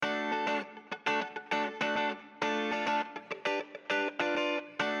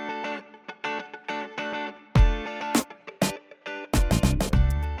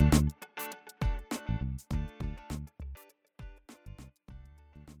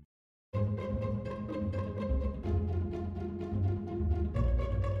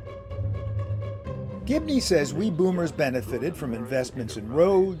Gibney says we boomers benefited from investments in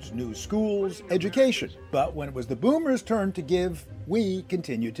roads, new schools, education. But when it was the boomers' turn to give, we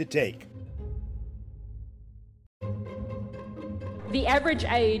continued to take. The average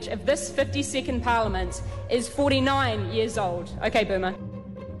age of this 52nd Parliament is 49 years old. Okay, boomer.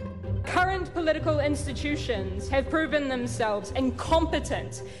 Current political institutions have proven themselves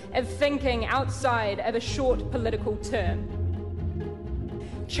incompetent of thinking outside of a short political term.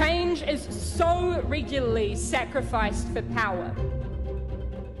 Change is so regularly sacrificed for power.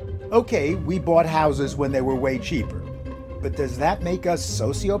 Okay, we bought houses when they were way cheaper. But does that make us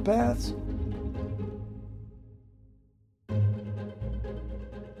sociopaths?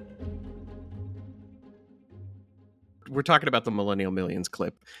 We're talking about the Millennial Millions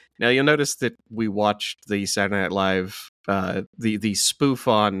clip. Now, you'll notice that we watched the Saturday Night Live, the spoof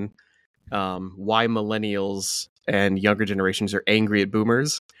on why millennials and younger generations are angry at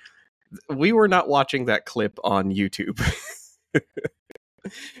boomers. We were not watching that clip on YouTube.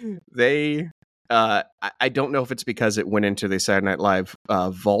 I don't know if it's because it went into the Saturday Night Live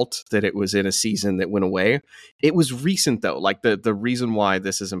vault that it was in a season that went away. It was recent though. Like the reason why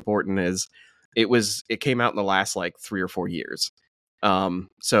this is important is it came out in the last like 3 or 4 years.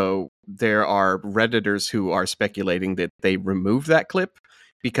 So there are Redditors who are speculating that they removed that clip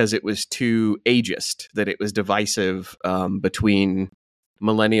because it was too ageist, that it was divisive between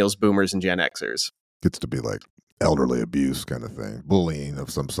millennials, boomers, and Gen Xers. Gets to be like elderly abuse kind of thing, bullying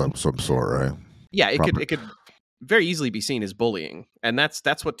of some sort, right? Yeah, it could very easily be seen as bullying, and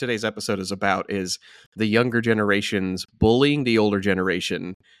that's what today's episode is about: is the younger generations bullying the older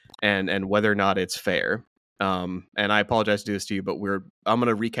generation, and whether or not it's fair. And I apologize to do this to you, but I'm going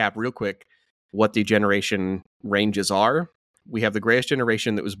to recap real quick what the generation ranges are. We have the greatest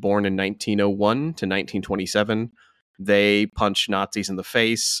generation that was born in 1901 to 1927. They punched Nazis in the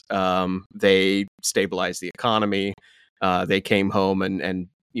face. They stabilized the economy. They came home and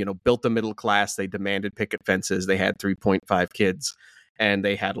built the middle class. They demanded picket fences. They had 3.5 kids, and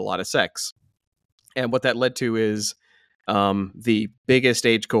they had a lot of sex. And what that led to is the biggest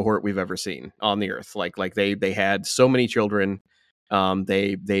age cohort we've ever seen on the earth. Like they had so many children.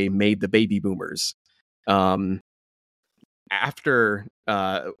 They made the baby boomers. So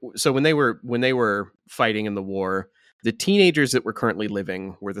when they were fighting in the war, the teenagers that were currently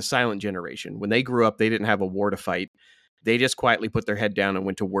living were the silent generation. When they grew up, they didn't have a war to fight. They just quietly put their head down and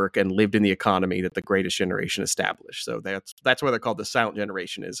went to work and lived in the economy that the greatest generation established. So that's why they're called the silent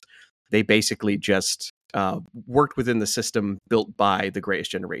generation. Is they basically just worked within the system built by the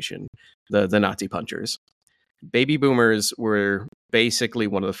greatest generation, the Nazi punchers. Baby boomers were basically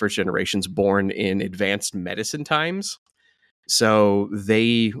one of the first generations born in advanced medicine times. So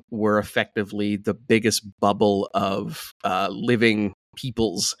they were effectively the biggest bubble of living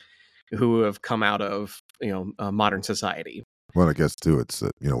peoples who have come out of modern society. Well, I guess too, it's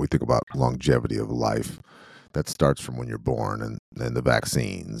we think about longevity of life that starts from when you're born, and the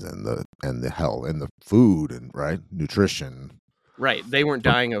vaccines and the health and the food and nutrition. Right, they weren't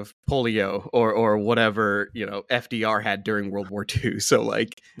dying of polio or whatever FDR had during World War II. So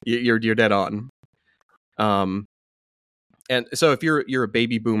like you're dead on. And so if you're a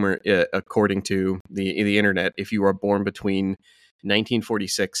baby boomer, according to the internet, if you are born between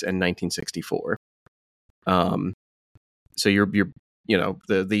 1946 and 1964, so you're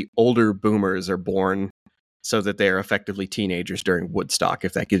the older boomers are born so that they are effectively teenagers during Woodstock,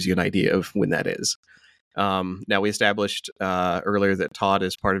 if that gives you an idea of when that is. Now we established earlier that Todd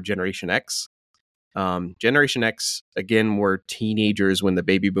is part of Generation X. Generation X again were teenagers when the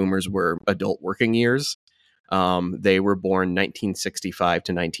baby boomers were adult working years. They were born 1965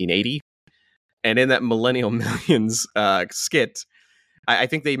 to 1980. And in that Millennial Millions skit, I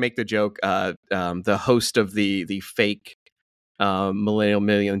think they make the joke, the host of the fake Millennial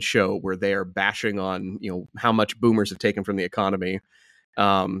Millions show, where they are bashing on how much boomers have taken from the economy.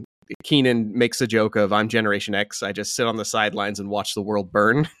 Keenan makes a joke of, I'm Generation X. I just sit on the sidelines and watch the world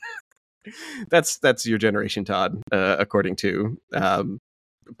burn. That's your generation, Todd, according to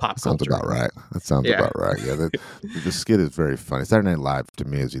pop sounds culture. About right. That sounds about right. Yeah, the skit is very funny. Saturday Night Live to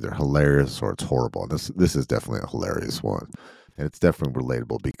me is either hilarious or it's horrible. And this is definitely a hilarious one, and it's definitely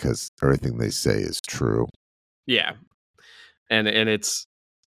relatable because everything they say is true. Yeah, and it's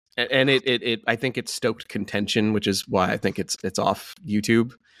I think it stoked contention, which is why I think it's off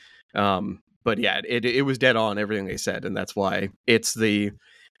YouTube. But yeah, it was dead on everything they said, and that's why it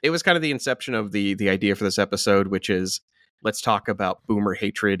was kind of the inception of the idea for this episode, which is, let's talk about boomer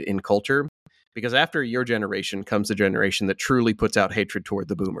hatred in culture, because after your generation comes the generation that truly puts out hatred toward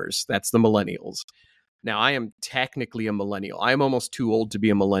the boomers. That's the millennials. Now, I am technically a millennial. I am almost too old to be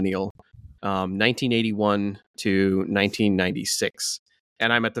a millennial, 1981 to 1996.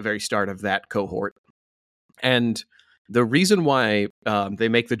 And I'm at the very start of that cohort. And the reason why they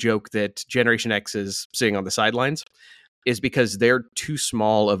make the joke that Generation X is sitting on the sidelines is because they're too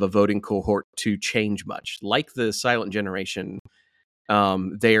small of a voting cohort to change much. Like the silent generation,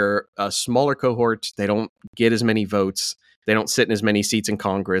 they're a smaller cohort. They don't get as many votes. They don't sit in as many seats in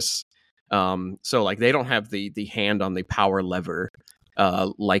Congress. So like they don't have the hand on the power lever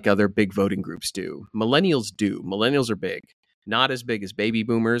like other big voting groups do. Millennials do. Millennials are big. Not as big as baby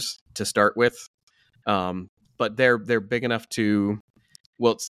boomers to start with, but they're big enough to,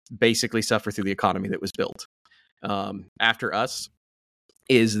 well, basically suffer through the economy that was built. After us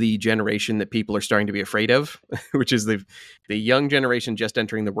is the generation that people are starting to be afraid of, which is the young generation just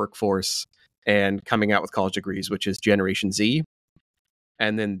entering the workforce and coming out with college degrees, which is Generation Z.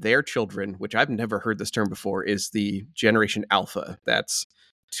 And then their children, which I've never heard this term before, is the Generation Alpha. That's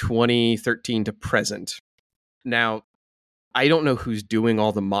 2013 to present. Now, I don't know who's doing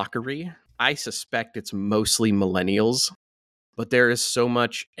all the mockery. I suspect it's mostly millennials, but there is so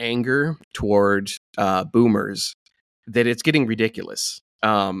much anger toward boomers that it's getting ridiculous.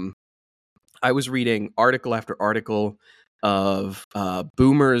 I was reading article after article of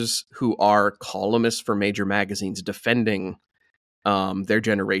boomers who are columnists for major magazines defending their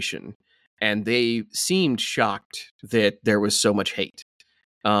generation, and they seemed shocked that there was so much hate.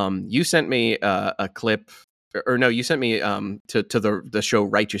 You sent me a clip, or no, you sent me to the show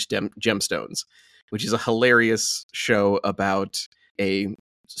Righteous Gemstones, which is a hilarious show about a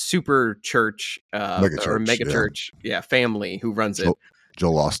super church mega church, family who runs it.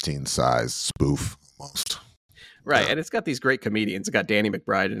 Joel Osteen size spoof almost. Right, and it's got these great comedians. It's got Danny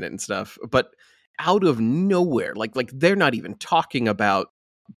McBride in it and stuff. But out of nowhere, like they're not even talking about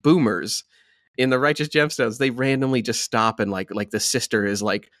boomers in the Righteous Gemstones. They randomly just stop and like the sister is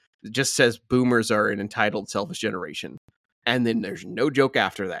like just says boomers are an entitled, selfish generation, and then there's no joke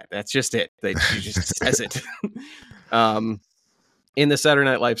after that. That's just it. She just says it. In the Saturday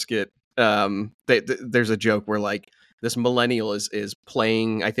Night Live skit, there's a joke where like this millennial is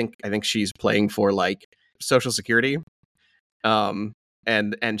playing. I think she's playing for like Social Security, and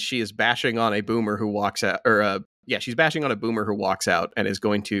she is bashing on a boomer who walks out, she's bashing on a boomer who walks out and is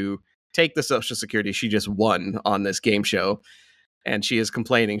going to take the Social Security she just won on this game show. And she is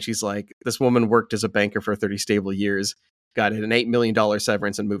complaining. She's like, this woman worked as a banker for 30 stable years, got an $8 million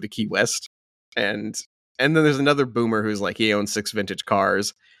severance and moved to Key West. And then there's another boomer who's like, he owns 6 vintage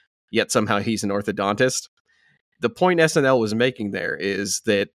cars, yet somehow he's an orthodontist. The point SNL was making there is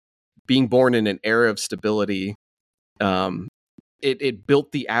that being born in an era of stability, it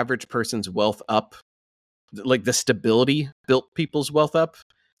built the average person's wealth up. Like the stability built people's wealth up,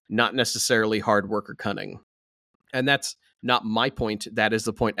 not necessarily hard work or cunning. And that's not my point. That is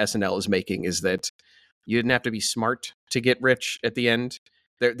the point SNL is making, is that you didn't have to be smart to get rich at the end.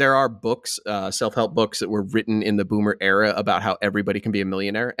 There are books, self-help books that were written in the boomer era about how everybody can be a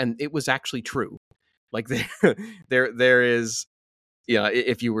millionaire. And it was actually true. Like there is,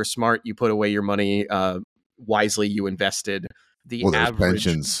 if you were smart, you put away your money wisely, you invested.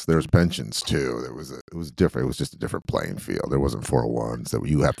 Pensions. There was pensions too. It was different. It was just a different playing field. There wasn't 401s that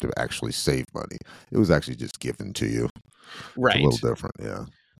you have to actually save money. It was actually just given to you. Right. It's a little different. Yeah.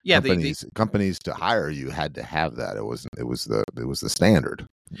 Yeah. Companies to hire you had to have that. It was the standard.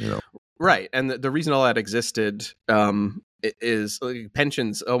 Right. And the reason all that existed is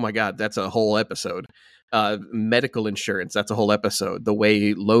pensions. Oh my God, that's a whole episode. Medical insurance, that's a whole episode. The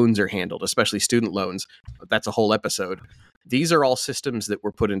way loans are handled, especially student loans, that's a whole episode. These are all systems that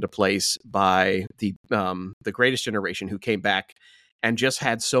were put into place by the greatest generation, who came back and just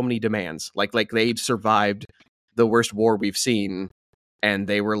had so many demands. Like they'd survived the worst war we've seen, and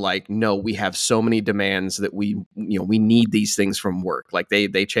they were like, no, we have so many demands that we need these things from work. Like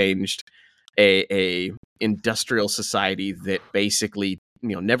they changed a industrial society that basically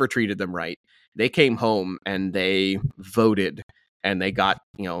never treated them right. They came home and they voted, and they got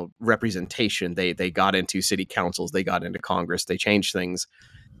representation. They got into city councils, they got into Congress, they changed things.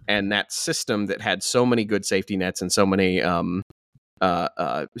 And that system that had so many good safety nets and so many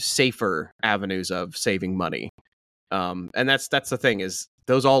safer avenues of saving money, and that's the thing, is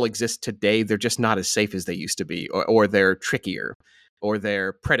those all exist today. They're just not as safe as they used to be, or they're trickier, or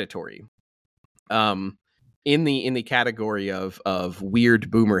they're predatory. In the category of weird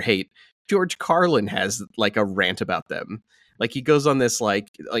boomer hate, George Carlin has like a rant about them. Like he goes on this like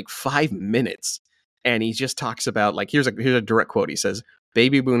 5 minutes, and he just talks about, like, here's a direct quote. He says,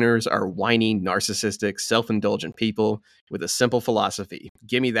 "Baby boomers are whiny, narcissistic, self-indulgent people with a simple philosophy.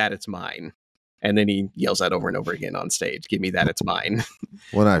 Give me that, it's mine." And then he yells that over and over again on stage. Give me that, it's mine.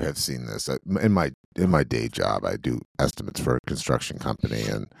 Well, I have seen this in my day job. I do estimates for a construction company,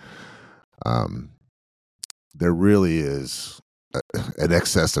 and there really is an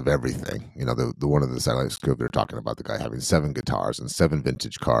excess of everything. You know, the one of the satellites they're talking about the guy having 7 guitars and 7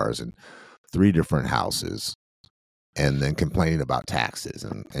 vintage cars and 3 different houses, and then complaining about taxes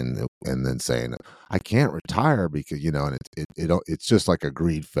and then saying I can't retire because, you know, and it's just like a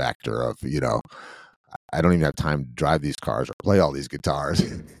greed factor of, you know, I don't even have time to drive these cars or play all these guitars.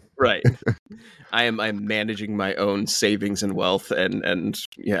 Right. I'm managing my own savings and wealth and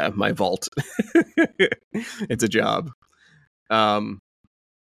yeah, my vault. It's a job.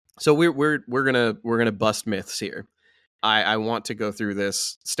 So we're gonna bust myths here. I want to go through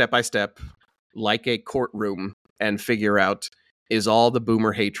this step by step, like a courtroom, and figure out, is all the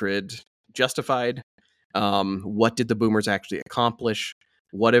boomer hatred justified? What did the boomers actually accomplish?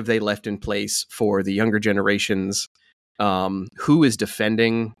 What have they left in place for the younger generations? Who is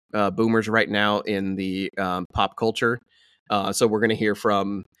defending boomers right now in the pop culture? So we're going to hear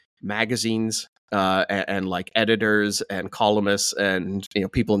from magazines and like editors and columnists and, you know,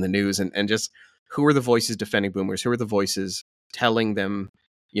 people in the news and just who are the voices defending boomers? Who are the voices telling them,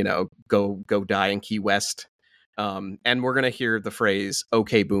 you know, go die in Key West? And we're going to hear the phrase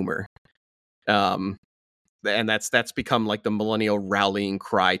 "Okay, boomer." And that's become like the millennial rallying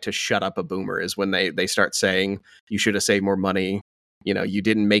cry to shut up a boomer, is when they start saying you should have saved more money, you know, you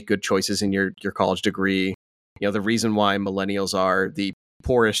didn't make good choices in your college degree. You know, the reason why millennials are the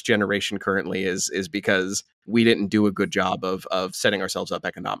poorest generation currently is because we didn't do a good job of setting ourselves up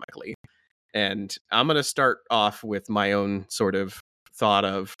economically. And I'm going to start off with my own sort of thought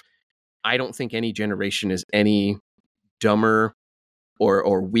of, I don't think any generation is any dumber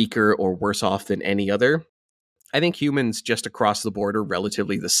or weaker or worse off than any other. I think humans just across the board are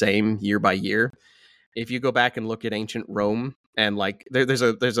relatively the same year by year. If you go back and look at ancient Rome, and like there's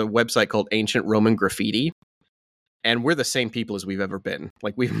a website called Ancient Roman Graffiti, and we're the same people as we've ever been.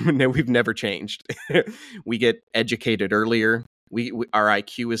 Like we've never changed. We get educated earlier. Our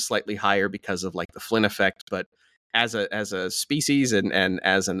IQ is slightly higher because of like the Flynn effect, but as a species and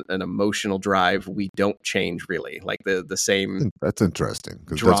as an emotional drive, we don't change really. Like the same. That's interesting,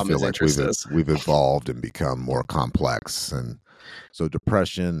 because it does feel like we've evolved and become more complex, and so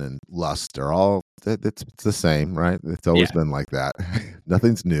depression and lust are all it's the same, right? It's always been like that.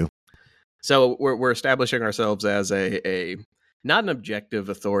 Nothing's new. So we're establishing ourselves as a not an objective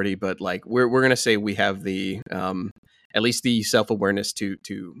authority, but like we're going to say we have the at least the self-awareness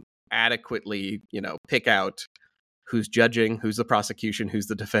to adequately, you know, pick out who's judging, who's the prosecution, who's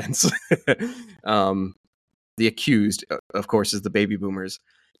the defense. The accused, of course, is the baby boomers.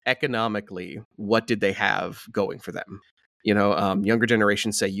 Economically, what did they have going for them? You know, younger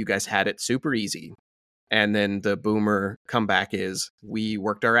generations say you guys had it super easy. And then the boomer comeback is we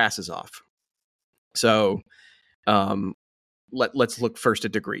worked our asses off. So let's look first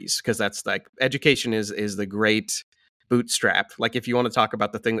at degrees, because that's like education is the great bootstrap. Like if you want to talk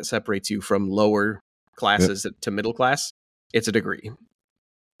about the thing that separates you from lower classes to middle class, it's a degree.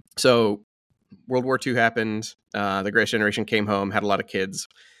 So World War II happened. The greatest generation came home, had a lot of kids.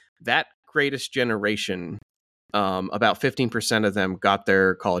 That greatest generation, about 15% of them got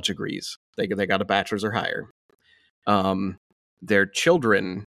their college degrees. They got a bachelor's or higher. Their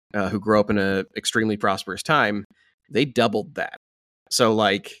children, who grew up in an extremely prosperous time, they doubled that. So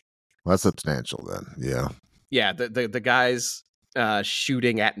like, well, that's substantial then. Yeah. The guys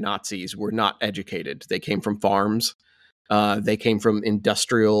shooting at Nazis were not educated. They came from farms. They came from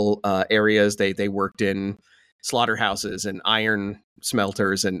industrial areas. They worked in slaughterhouses and iron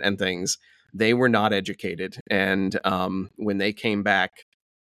smelters and things. They were not educated. And when they came back,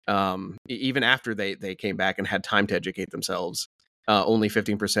 even after they came back and had time to educate themselves, only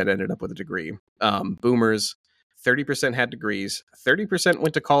 15% ended up with a degree. Boomers, 30% had degrees. 30%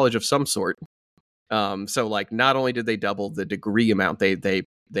 went to college of some sort. So like, not only did they double the degree amount, they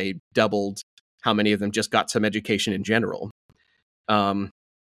doubled how many of them just got some education in general. But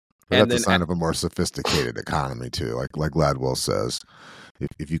that's a sign of a more sophisticated economy too. Like Gladwell says,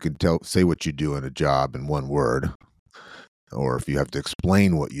 if you can say what you do in a job in one word, or if you have to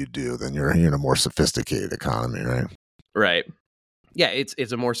explain what you do, then you're in a more sophisticated economy, right? Right. Yeah,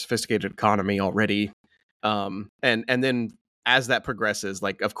 it's a more sophisticated economy already. And then as that progresses,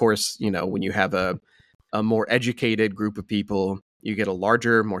 like, of course, you know, when you have a more educated group of people, you get a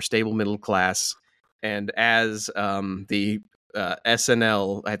larger, more stable middle class. And as the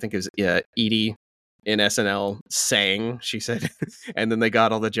SNL, I think it was Edie in SNL sang, she said, and then they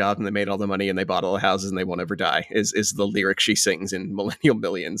got all the jobs and they made all the money and they bought all the houses and they won't ever die, is the lyric she sings in Millennial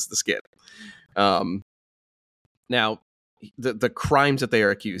Millions, the skit. Now, the crimes that they are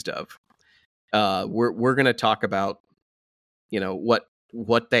accused of, we're going to talk about,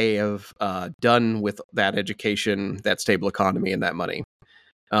 what they have done with that education, that stable economy, and that money.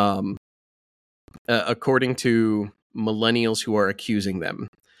 According to millennials who are accusing them,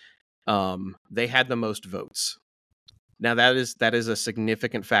 they had the most votes. Now that is a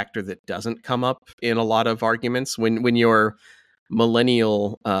significant factor that doesn't come up in a lot of arguments when your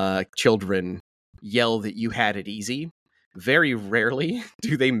millennial children yell that you had it easy. Very rarely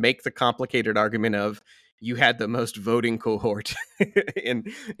do they make the complicated argument of you had the most voting cohort in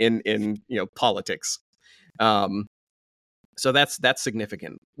politics. So that's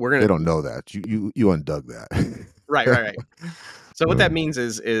significant. They don't know that. You undug that. Right. So what that means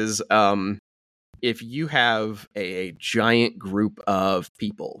is if you have a giant group of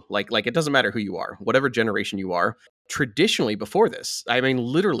people, like it doesn't matter who you are, whatever generation you are, traditionally before this, I mean,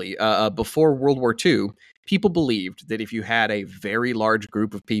 literally before World War II, people believed that if you had a very large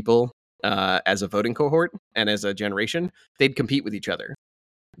group of people as a voting cohort and as a generation, they'd compete with each other.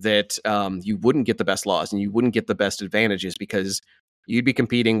 That you wouldn't get the best laws and you wouldn't get the best advantages because you'd be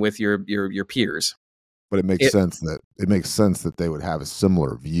competing with your peers. But it makes sense that they would have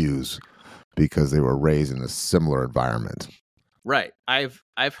similar views because they were raised in a similar environment. Right. I've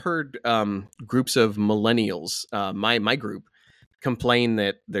heard groups of millennials, my group, complain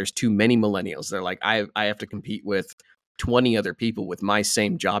that there's too many millennials. They're like, I have to compete with 20 other people with my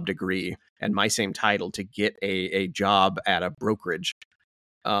same job degree and my same title to get a job at a brokerage.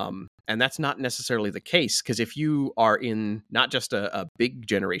 And that's not necessarily the case, because if you are in not just a big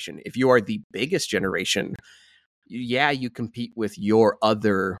generation, if you are the biggest generation, you compete with your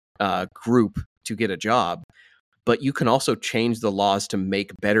other group to get a job, but you can also change the laws to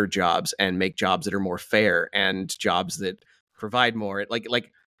make better jobs and make jobs that are more fair and jobs that provide more.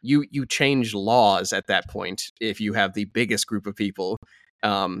 Like you change laws at that point if you have the biggest group of people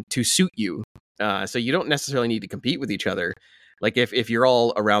to suit you. So you don't necessarily need to compete with each other. Like if you're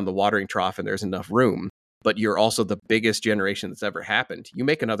all around the watering trough and there's enough room, but you're also the biggest generation that's ever happened, you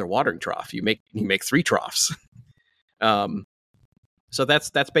make another watering trough. You make 3 troughs. So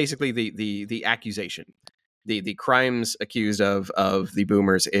that's basically the accusation. The crimes accused of the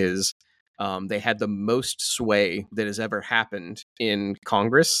boomers is they had the most sway that has ever happened in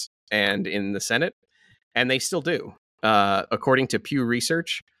Congress and in the Senate, and they still do. According to Pew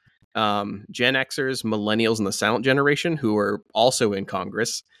Research, Gen Xers, millennials, and the silent generation, who are also in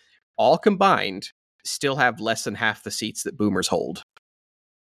Congress, all combined still have less than half the seats that boomers hold.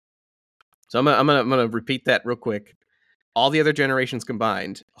 So I'm gonna repeat that real quick. All the other generations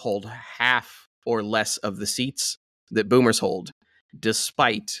combined hold half or less of the seats that boomers hold,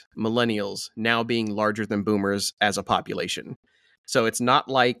 despite millennials now being larger than boomers as a population. So it's not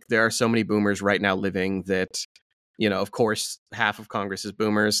like there are so many boomers right now living that, of course, half of Congress is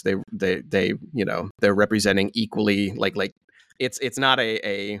boomers. They they're representing equally. Like it's not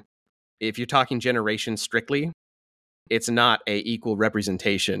a if you're talking generation strictly, it's not a equal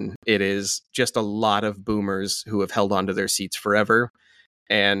representation. It is just a lot of boomers who have held onto their seats forever,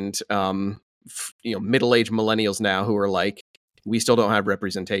 and middle-aged millennials now who are like, we still don't have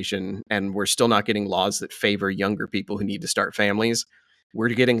representation, and we're still not getting laws that favor younger people who need to start families. We're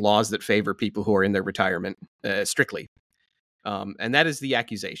getting laws that favor people who are in their retirement strictly, and that is the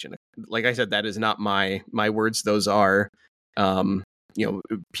accusation. Like I said, that is not my words. Those are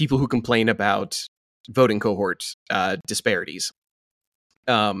people who complain about voting cohort disparities.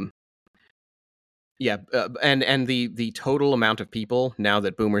 And the total amount of people now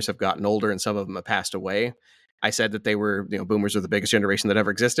that boomers have gotten older and some of them have passed away, I said that they were, boomers are the biggest generation that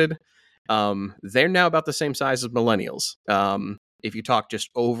ever existed. They're now about the same size as millennials. If you talk just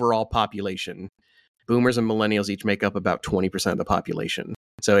overall population, boomers and millennials each make up about 20% of the population.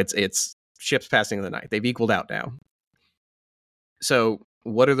 So it's ships passing in the night. They've equaled out now. So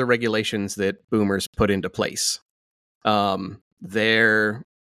what are the regulations that boomers put into place? Their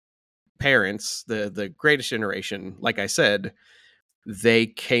parents, the greatest generation, like I said, they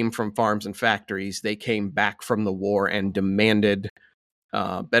came from farms and factories. They came back from the war and demanded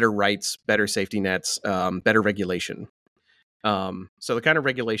better rights, better safety nets, better regulation. So the kind of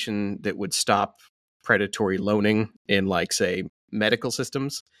regulation that would stop predatory loaning in, like, say, medical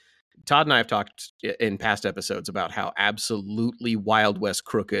systems. Todd and I have talked in past episodes about how absolutely Wild West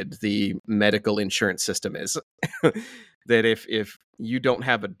crooked the medical insurance system is. That if you don't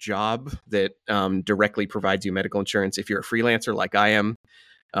have a job that directly provides you medical insurance, if you're a freelancer like I am,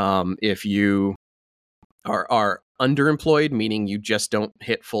 if you are underemployed, meaning you just don't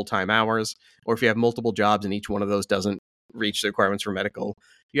hit full-time hours, or if you have multiple jobs and each one of those doesn't reach the requirements for medical,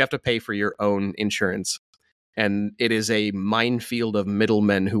 you have to pay for your own insurance. And it is a minefield of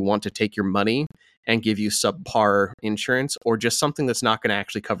middlemen who want to take your money and give you subpar insurance or just something that's not going to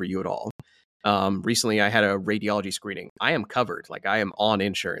actually cover you at all. Recently, I had a radiology screening. I am covered, like I am on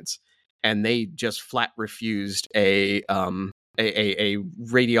insurance, and they just flat refused a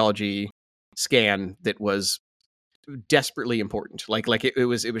radiology scan that was desperately important. Like it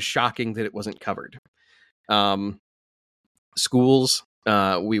was shocking that it wasn't covered. Schools,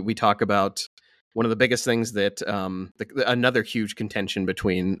 we talk about one of the biggest things that another huge contention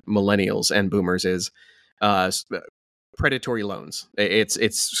between millennials and boomers is predatory loans.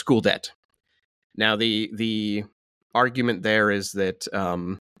 It's school debt. Now the argument there is that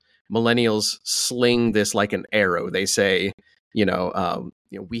millennials sling this like an arrow. They say,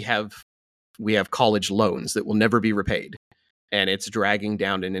 we have college loans that will never be repaid, and it's dragging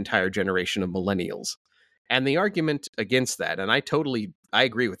down an entire generation of millennials. And the argument against that, and I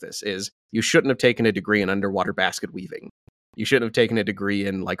agree with this, is you shouldn't have taken a degree in underwater basket weaving. You shouldn't have taken a degree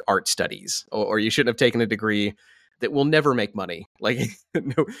in like art studies, or you shouldn't have taken a degree that will never make money. Like,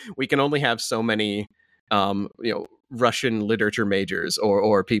 no, we can only have so many, Russian literature majors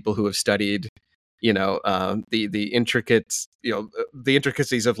or people who have studied, the intricate, the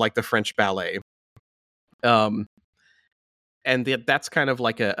intricacies of like the French ballet. And that's kind of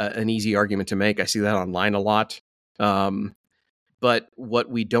like an easy argument to make. I see that online a lot. But what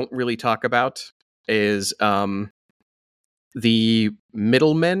we don't really talk about is the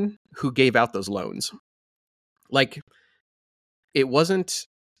middlemen who gave out those loans. Like, it wasn't,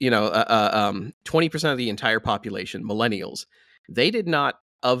 20% of the entire population, millennials, they did not,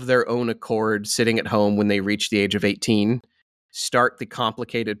 of their own accord, sitting at home when they reached the age of 18, start the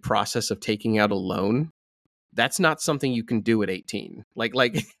complicated process of taking out a loan. That's not something you can do at 18. Like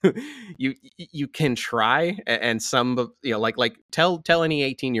you can try, and some, tell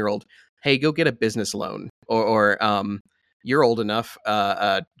any 18-year-old, hey, go get a business loan, or you're old enough,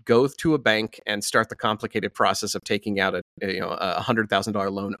 go to a bank and start the complicated process of taking out a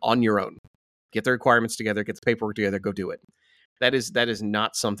 $100,000 loan on your own. Get the requirements together, get the paperwork together, go do it. That is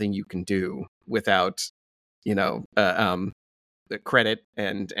not something you can do without, the credit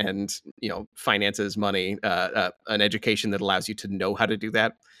and finances, money, an education that allows you to know how to do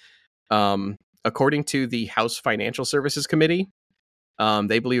that. According to the House Financial Services Committee,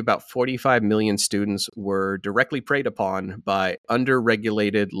 they believe about 45 million students were directly preyed upon by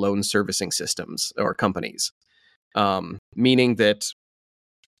underregulated loan servicing systems or companies, meaning that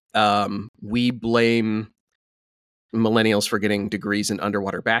we blame millennials for getting degrees in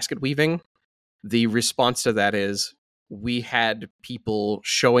underwater basket weaving. The response to that is we had people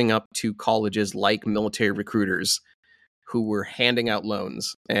showing up to colleges like military recruiters who were handing out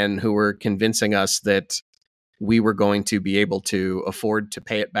loans and who were convincing us that we were going to be able to afford to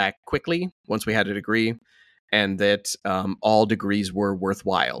pay it back quickly once we had a degree, and that all degrees were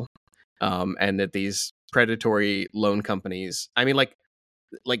worthwhile, and that these predatory loan companies, I mean, like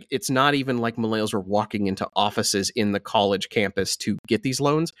it's not even like millennials were walking into offices in the college campus to get these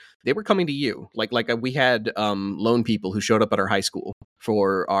loans. They were coming to you. Like we had loan people who showed up at our high school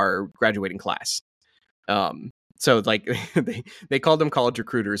for our graduating class. So like they called them college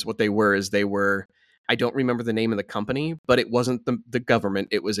recruiters. What they were is I don't remember the name of the company, but it wasn't the government.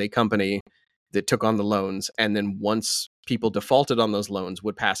 It was a company that took on the loans, and then once people defaulted on those loans,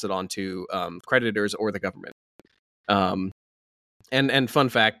 would pass it on to creditors or the government. And fun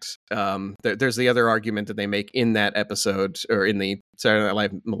fact, there's the other argument that they make in that episode, or in the Saturday Night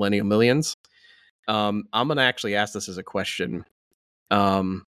Live Millennial Millions. I'm going to actually ask this as a question.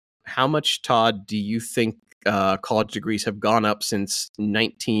 How much, Todd, do you think college degrees have gone up since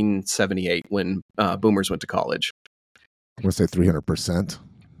 1978 when boomers went to college? I'm going to say 300%.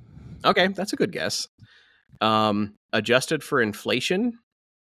 Okay, that's a good guess. Adjusted for inflation,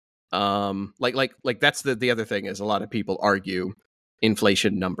 like that's the other thing is a lot of people argue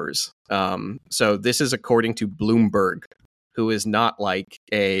inflation numbers. So this is according to Bloomberg, who is not like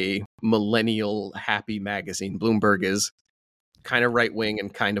a millennial happy magazine. Bloomberg is kind of right wing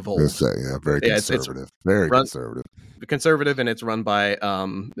and kind of old. Very conservative. Very conservative. Conservative, and it's run by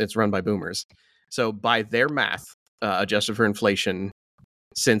boomers. So by their math, adjusted for inflation,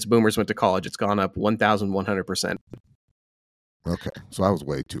 since boomers went to college, it's gone up 1,100%. Okay, so I was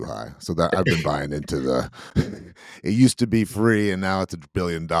way too high. So that I've been buying into it used to be free and now it's $1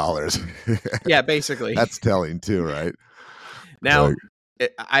 billion. Yeah, basically. That's telling too, right? Now,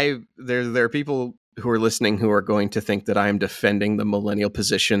 there are people who are listening who are going to think that I am defending the millennial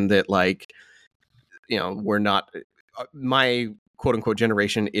position that, like, we're not, my quote unquote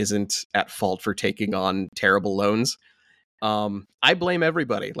generation isn't at fault for taking on terrible loans. I blame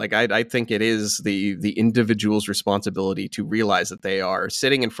everybody. Like I think it is the individual's responsibility to realize that they are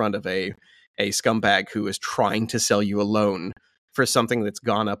sitting in front of a scumbag who is trying to sell you a loan for something that's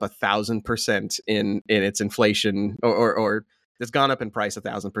gone up 1,000% in its inflation, or that's gone up in price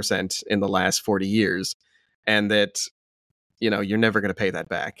 1,000% in the last 40 years, and that you're never going to pay that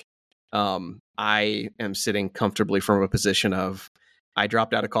back. I am sitting comfortably from a position of I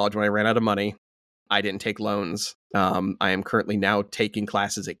dropped out of college when I ran out of money. I didn't take loans. I am currently now taking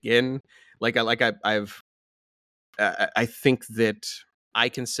classes again. I think that I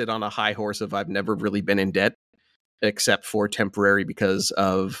can sit on a high horse of I've never really been in debt, except for temporary because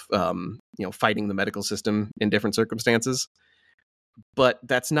of fighting the medical system in different circumstances. But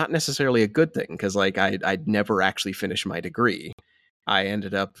that's not necessarily a good thing, because I'd never actually finished my degree. I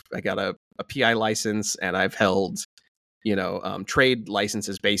got a PI license, and I've held trade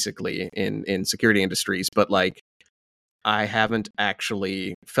licenses basically in security industries, but I haven't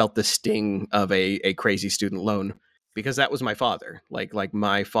actually felt the sting of a crazy student loan, because that was my father. Like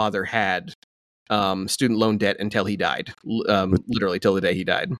my father had student loan debt until he died, literally till the day he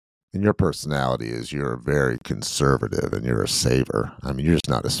died. And your personality is you're very conservative and you're a saver. I mean, you're just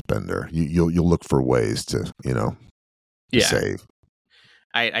not a spender. You'll look for ways to save.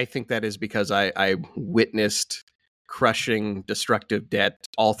 I think that is because I witnessed crushing destructive debt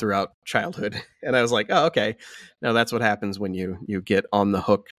all throughout childhood, and I was like, oh, okay, now that's what happens when you get on the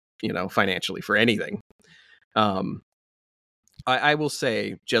hook financially for anything. I will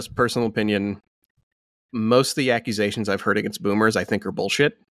say, just personal opinion, most of the accusations I've heard against boomers I think are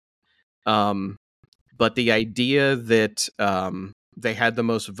bullshit. But the idea that they had the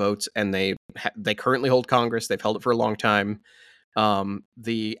most votes, and they currently hold Congress, they've held it for a long time.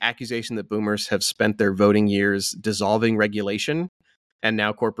 The accusation that boomers have spent their voting years dissolving regulation, and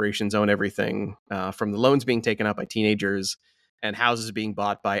now corporations own everything, from the loans being taken out by teenagers and houses being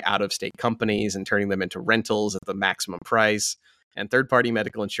bought by out-of-state companies and turning them into rentals at the maximum price, and third-party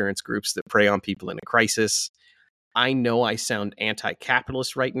medical insurance groups that prey on people in a crisis. I know I sound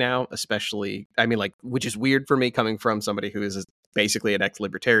anti-capitalist right now, especially, which is weird for me coming from somebody who is basically an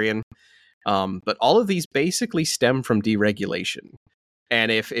ex-libertarian. But all of these basically stem from deregulation.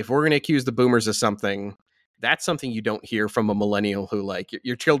 And if we're going to accuse the boomers of something, that's something you don't hear from a millennial who,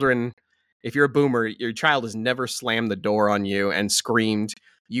 your children, if you're a boomer, your child has never slammed the door on you and screamed,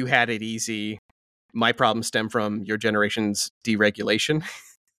 "You had it easy. My problems stem from your generation's deregulation."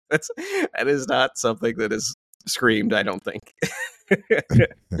 That is not something that is screamed, I don't think.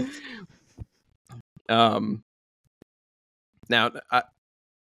 Now,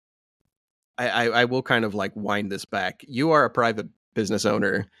 I will kind of wind this back. You are a private business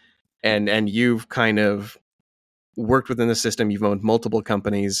owner, and you've kind of worked within the system. You've owned multiple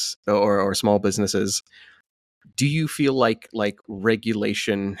companies or small businesses. Do you feel like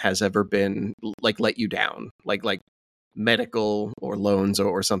regulation has ever been let you down, like medical or loans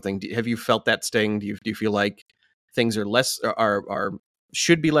or something? Have you felt that sting? Do you feel like things are less are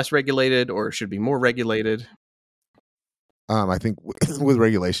should be less regulated or should be more regulated? I think with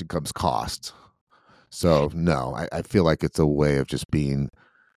regulation comes cost. So no, I feel like it's a way of just being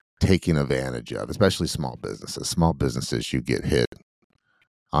taken advantage of, especially small businesses. Small businesses, you get hit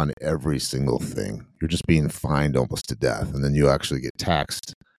on every single thing. You're just being fined almost to death. And then you actually get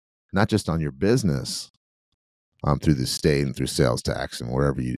taxed, not just on your business, through the state and through sales tax and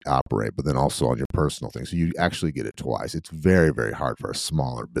wherever you operate, but then also on your personal things. So you actually get it twice. It's very, very hard for a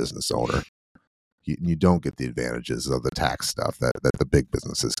smaller business owner. You don't get the advantages of the tax stuff that the big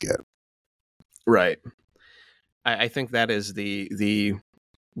businesses get. Right. I think that is the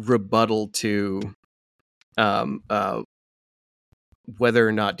rebuttal to whether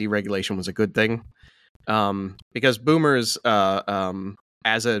or not deregulation was a good thing. Because boomers, as a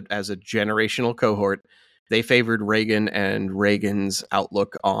generational cohort, they favored Reagan and Reagan's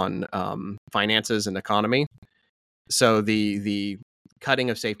outlook on finances and economy. So the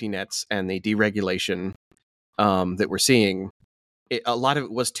cutting of safety nets and the deregulation that we're seeing, a lot of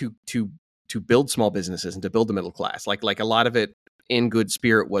it was to build small businesses and to build the middle class. Like a lot of it, in good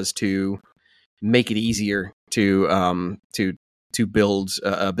spirit, was to make it easier to build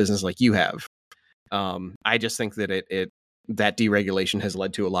a business like you have. I just think that that deregulation has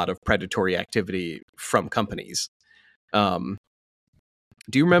led to a lot of predatory activity from companies. Do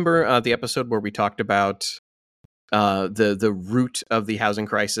you remember the episode where we talked about the root of the housing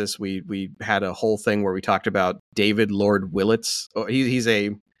crisis? We had a whole thing where we talked about David Lord Willits. I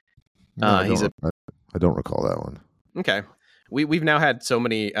don't recall that one. Okay. we've now had so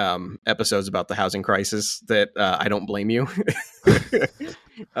many episodes about the housing crisis that I don't blame you.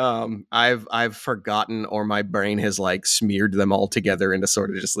 I've forgotten, or my brain has like smeared them all together into sort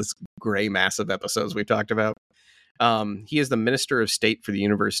of just this gray mass of episodes we've talked about. He is the Minister of State for the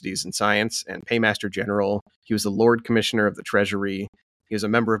Universities and Science and Paymaster General. He was the Lord Commissioner of the Treasury. He was a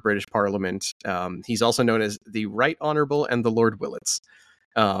member of British Parliament. He's also known as the Right Honourable and the Lord Willits.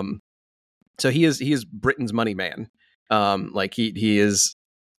 So he is Britain's money man. Like he is,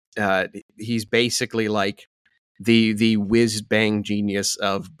 he's basically like the whiz bang genius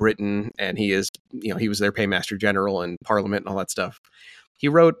of Britain, and he is, he was their Paymaster General and Parliament and all that stuff. He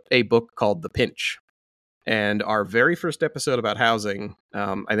wrote a book called The Pinch, and our very first episode about housing,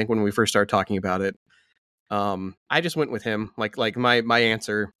 I think when we first started talking about it, I just went with him. Like my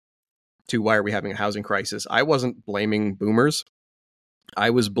answer to why are we having a housing crisis, I wasn't blaming boomers.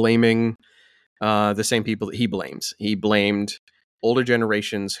 I was blaming the same people that he blames. He blamed older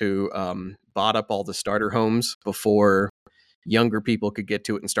generations who bought up all the starter homes before younger people could get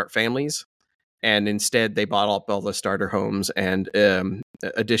to it and start families. And instead, they bought up all the starter homes and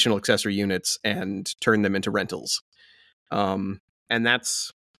additional accessory units and turned them into rentals. And that's,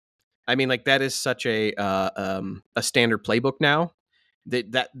 I mean, like, that is such a standard playbook now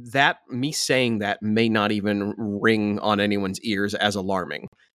that me saying that may not even ring on anyone's ears as alarming.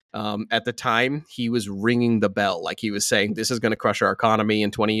 At the time, he was ringing the bell, like he was saying, this is going to crush our economy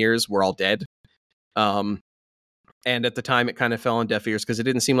in 20 years. We're all dead. And at the time, it kind of fell on deaf ears because it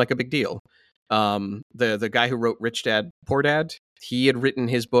didn't seem like a big deal. The guy who wrote Rich Dad, Poor Dad, he had written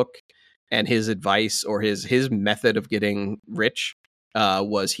his book, and his advice or his method of getting rich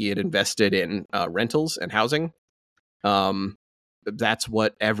was he had invested in rentals and housing. That's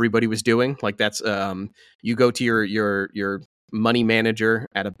what everybody was doing. Like, that's you go to your money manager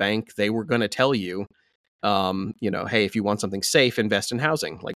at a bank, they were going to tell you, hey, if you want something safe, invest in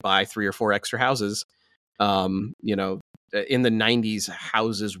housing, like buy 3 or 4 extra houses. In the 90s,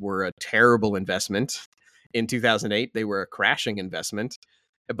 houses were a terrible investment. In 2008, they were a crashing investment.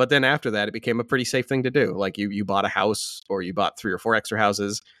 But then after that, it became a pretty safe thing to do. Like you bought a house, or you bought 3 or 4 extra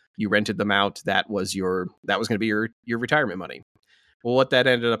houses, you rented them out. That was going to be your retirement money. Well, what that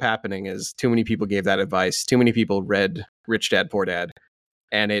ended up happening is too many people gave that advice. Too many people read Rich Dad, Poor Dad,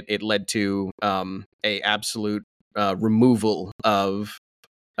 and it led to a absolute removal of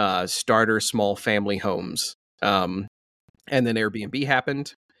starter small family homes. And then Airbnb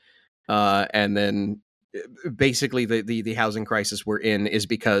happened. And then basically the housing crisis we're in is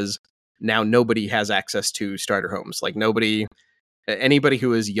because now nobody has access to starter homes. Like anybody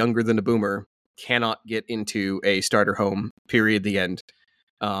who is younger than a boomer cannot get into a starter home, period, the end.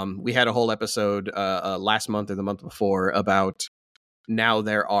 We had a whole episode last month or the month before about now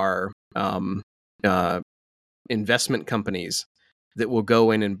there are investment companies that will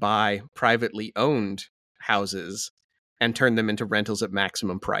go in and buy privately owned houses and turn them into rentals at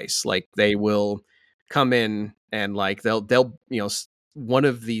maximum price. Like, they will come in and like they'll one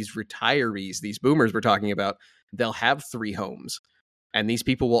of these retirees, these boomers we're talking about, they'll have 3 homes, and these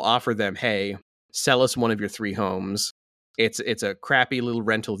people will offer them, hey, sell us one of your 3 homes. It's a crappy little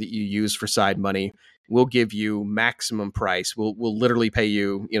rental that you use for side money. We'll give you maximum price. We'll literally pay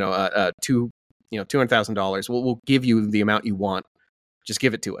you, $200,000. We'll give you the amount you want. Just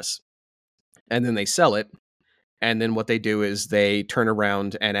give it to us. And then they sell it. And then what they do is they turn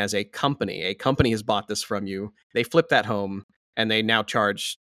around, and as a company has bought this from you. They flip that home, and they now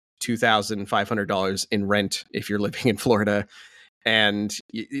charge $2,500 in rent if you're living in Florida, and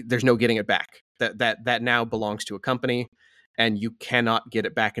there's no getting it back. That now belongs to a company, and you cannot get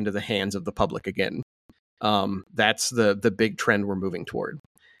it back into the hands of the public again. That's the big trend we're moving toward.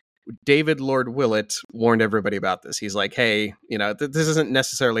 David Lord Willett warned everybody about this. He's like, hey, this isn't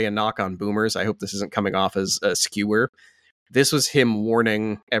necessarily a knock on boomers. I hope this isn't coming off as a skewer. This was him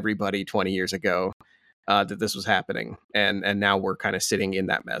warning everybody 20 years ago that this was happening. And now we're kind of sitting in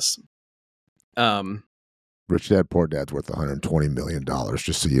that mess. Rich Dad, Poor Dad's worth $120 million,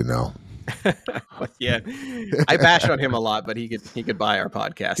 just so you know. Yeah, I bash on him a lot, but he could buy our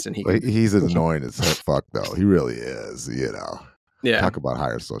podcast, and he's annoying as fuck, though. He really is, Yeah. Talk about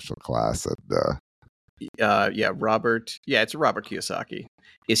higher social class. And Robert. Yeah, it's Robert Kiyosaki.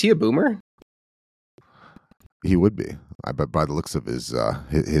 Is he a boomer? He would be. But by the looks of his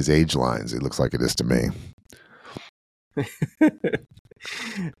age lines, it looks like it is to me.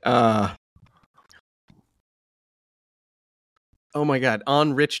 Oh my God.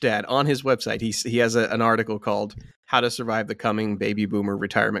 On Rich Dad, on his website, he has an article called How to Survive the Coming Baby Boomer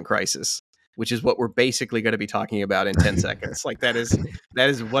Retirement Crisis, which is what we're basically going to be talking about in 10 seconds. Like, that is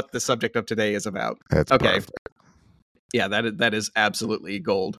what the subject of today is about. That's okay. Perfect. Yeah, that is absolutely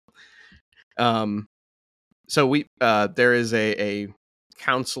gold. So there is a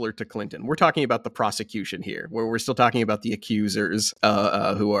counselor to Clinton. We're talking about the prosecution here, where we're still talking about the accusers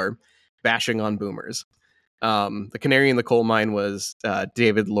who are bashing on boomers. The canary in the coal mine was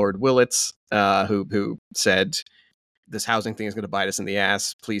David Lord Willits, who said this housing thing is going to bite us in the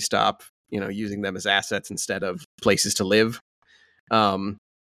ass. Please stop, using them as assets instead of places to live. Um,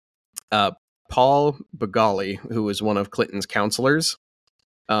 Paul Begali, who was one of Clinton's counselors,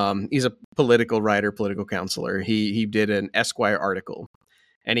 he's a political writer, political counselor. He did an Esquire article,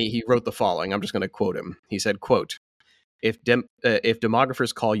 and he wrote the following. I'm just going to quote him. He said, quote, if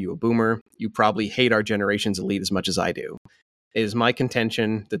demographers call you a boomer, you probably hate our generation's elite as much as I do. It is my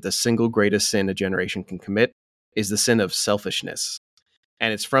contention that the single greatest sin a generation can commit is the sin of selfishness.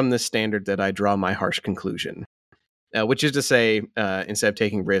 And it's from this standard that I draw my harsh conclusion. Which is to say, instead of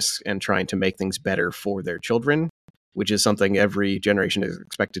taking risks and trying to make things better for their children, which is something every generation is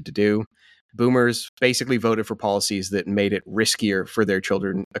expected to do, boomers basically voted for policies that made it riskier for their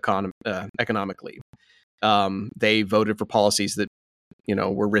children economically. They voted for policies that,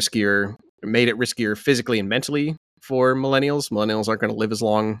 were riskier, made it riskier physically and mentally for millennials. Millennials aren't going to live as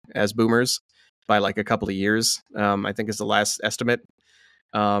long as boomers by like a couple of years, I think is the last estimate.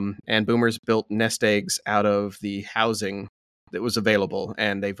 And boomers built nest eggs out of the housing that was available,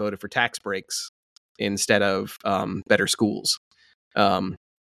 and they voted for tax breaks instead of better schools.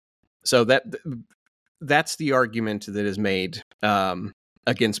 So that's the argument that is made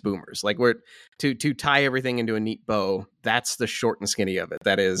against boomers. Like, we're to tie everything into a neat bow. That's the short and skinny of it.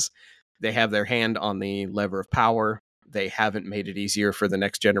 That is, they have their hand on the lever of power. They haven't made it easier for the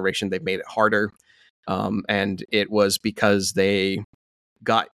next generation. They've made it harder. And it was because they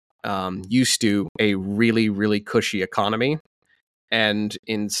got used to a really, really cushy economy. And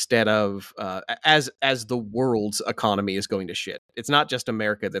instead of as the world's economy is going to shit, it's not just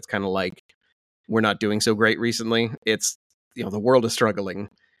America that's kind of like, we're not doing so great recently. It's, the world is struggling,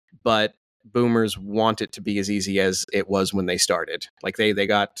 but boomers want it to be as easy as it was when they started. Like they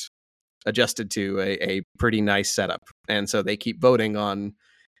got adjusted to a pretty nice setup, and so they keep voting on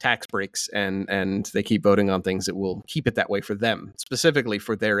tax breaks and they keep voting on things that will keep it that way for them, specifically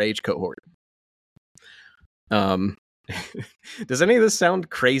for their age cohort. Does any of this sound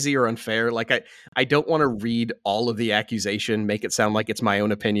crazy or unfair? Like, I don't want to read all of the accusation, make it sound like it's my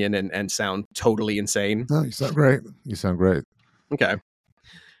own opinion and sound totally insane. No, you sound great. Okay.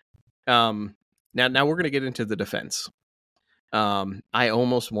 Now we're going to get into the defense. I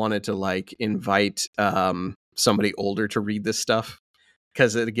almost wanted to like invite somebody older to read this stuff,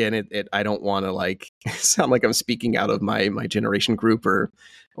 because again, I don't want to like sound like I'm speaking out of my generation group or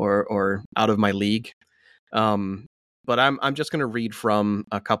out of my league. But I'm just going to read from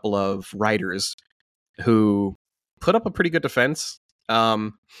a couple of writers who put up a pretty good defense.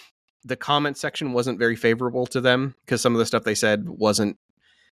 The comment section wasn't very favorable to them because some of the stuff they said wasn't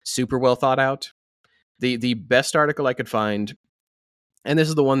super well thought out. The best article I could find, and this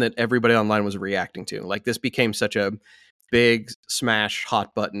is the one that everybody online was reacting to. Like, this became such a big smash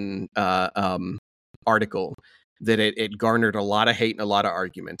hot button article that it garnered a lot of hate and a lot of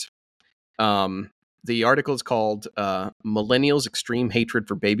argument. The article is called Millennials' Extreme Hatred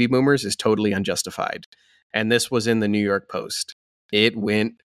for Baby Boomers is Totally Unjustified. And this was in the New York Post. It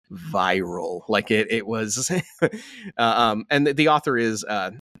went viral. Like, it was. And the author is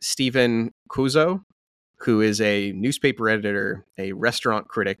Stephen Kuzo, who is a newspaper editor, a restaurant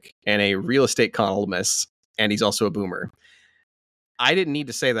critic, and a real estate columnist. And he's also a boomer. I didn't need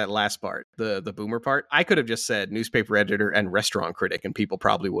to say that last part, the boomer part. I could have just said newspaper editor and restaurant critic, and people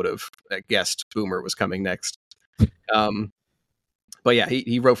probably would have guessed boomer was coming next. But yeah,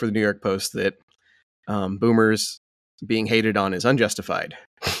 he wrote for the New York Post that boomers being hated on is unjustified.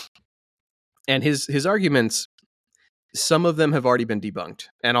 And his arguments, some of them have already been debunked.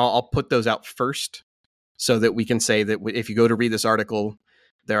 And I'll put those out first so that we can say that if you go to read this article,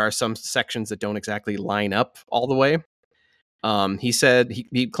 there are some sections that don't exactly line up all the way. He said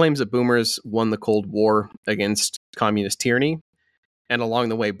he claims that boomers won the Cold War against communist tyranny, and along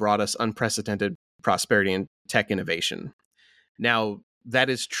the way brought us unprecedented prosperity and tech innovation. Now, that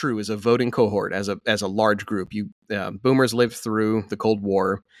is true as a voting cohort, as a large group. Boomers lived through the Cold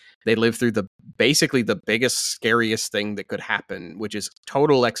War. They lived through basically the biggest, scariest thing that could happen, which is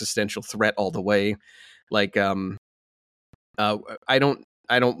total existential threat all the way. Like, I don't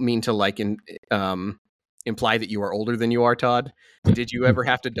mean to like imply that you are older than you are, Todd. Did you ever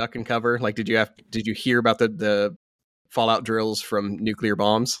have to duck and cover? Like, did you hear about the fallout drills from nuclear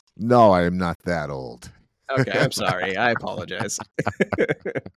bombs? No, I am not that old. Okay, I'm sorry. I apologize.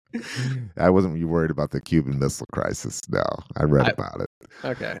 I wasn't worried about the Cuban Missile Crisis. No, I read about it.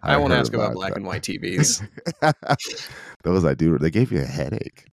 Okay. I I won't heard ask about about black that. and white TVs. Those I do. They gave you a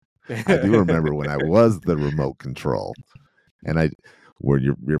headache. I do remember when I was the remote control, and where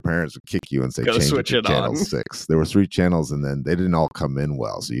your parents would kick you and say Go change it switch to it channel on. 6. There were 3 channels, and then they didn't all come in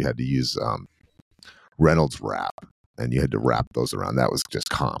well, so you had to use Reynolds wrap, and you had to wrap those around. That was just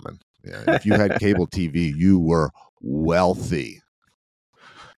common. Yeah, and if you had cable TV, you were wealthy.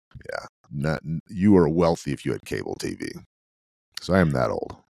 Yeah, you were wealthy if you had cable TV. So I am that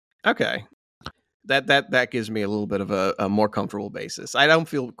old. Okay. That gives me a little bit of a more comfortable basis. I don't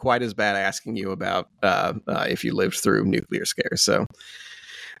feel quite as bad asking you about if you lived through nuclear scares. So,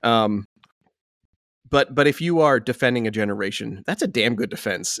 but if you are defending a generation, that's a damn good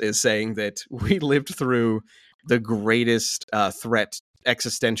defense. Is saying that we lived through the greatest threat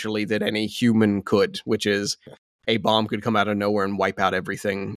existentially that any human could, which is a bomb could come out of nowhere and wipe out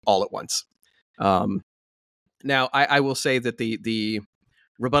everything all at once. Now, I will say that the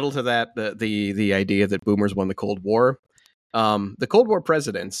rebuttal to that, the idea that boomers won the Cold War, the Cold War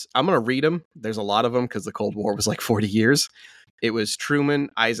presidents, I'm going to read them. There's a lot of them because the Cold War was like 40 years. It was Truman,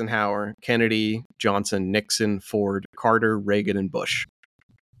 Eisenhower, Kennedy, Johnson, Nixon, Ford, Carter, Reagan, and Bush.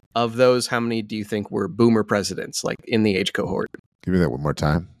 Of those, how many do you think were boomer presidents, like in the age cohort? Give me that one more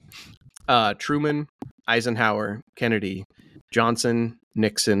time. Truman, Eisenhower, Kennedy, Johnson,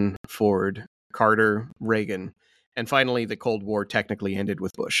 Nixon, Ford, Carter, Reagan. And finally, the Cold War technically ended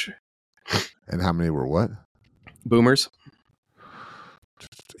with Bush. And how many were what? Boomers.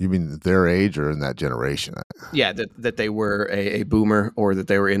 You mean their age or in that generation? Yeah, that they were a boomer or that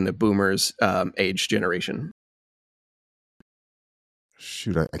they were in the boomers age generation.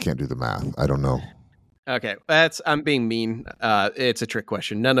 Shoot, I can't do the math. I don't know. Okay, I'm being mean. It's a trick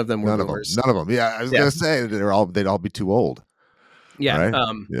question. None of them were boomers. None of them. Yeah, I was gonna say they'd all be too old. Yeah.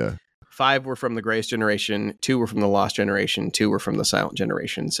 Right? Yeah. 5 were from the greatest generation. 2 were from the lost generation. 2 were from the silent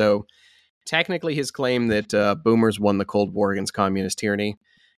generation. So technically, his claim that boomers won the Cold War against communist tyranny,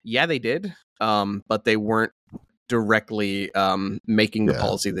 yeah, they did, but they weren't directly making the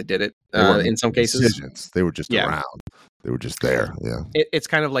policy that did it. In some cases, decisions. They were just around. They were just there. Yeah. It's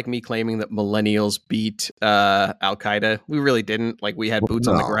kind of like me claiming that millennials beat Al Qaeda. We really didn't. Like, we had boots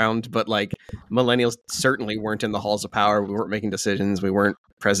on the ground, but like millennials certainly weren't in the halls of power. We weren't making decisions. We weren't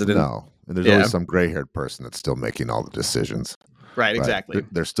president. No, and there's always some gray-haired person that's still making all the decisions. Right, exactly.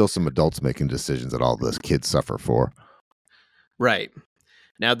 There's still some adults making decisions that all those kids suffer for. Right.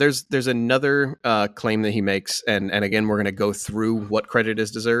 Now, there's another claim that he makes, and again, we're going to go through what credit is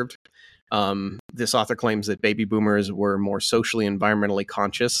deserved. This author claims that baby boomers were more socially and environmentally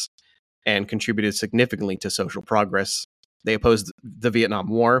conscious and contributed significantly to social progress. They opposed the Vietnam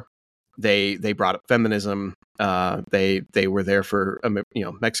War. They brought up feminism. They were there for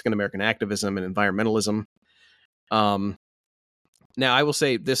Mexican American activism and environmentalism. Now, I will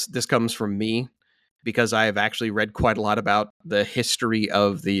say this comes from me because I have actually read quite a lot about the history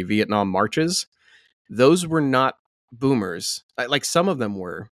of the Vietnam marches. Those were not boomers. Like, some of them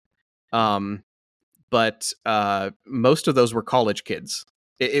were. But most of those were college kids.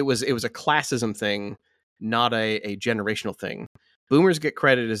 It was a classism thing, not a generational thing. Boomers get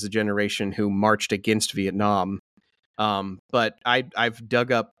credit as a generation who marched against Vietnam. But I've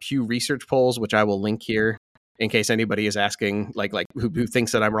dug up Pew Research polls, which I will link here in case anybody is asking, like who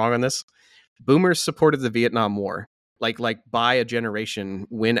thinks that I'm wrong on this. Boomers supported the Vietnam War, like by a generation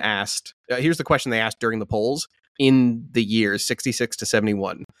when asked. Here's the question they asked during the polls in the years 66 to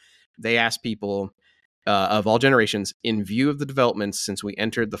 71. They asked people of all generations, in view of the developments since we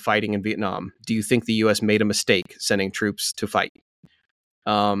entered the fighting in Vietnam, do you think the U.S. made a mistake sending troops to fight?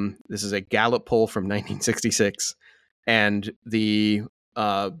 This is a Gallup poll from 1966, and the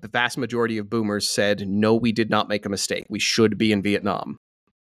vast majority of boomers said, no, we did not make a mistake. We should be in Vietnam.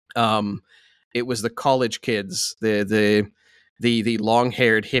 It was the college kids, the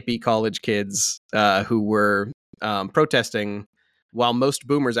long-haired hippie college kids who were protesting. While most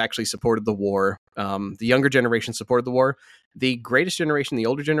boomers actually supported the war, the younger generation supported the war. The greatest generation, the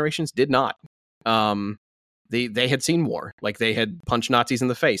older generations, did not. They had seen war. Like, they had punched Nazis in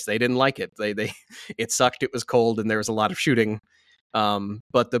the face. They didn't like it. It sucked. It was cold, and there was a lot of shooting.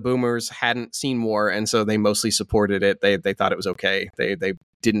 But the boomers hadn't seen war, and so they mostly supported it. They thought it was okay. They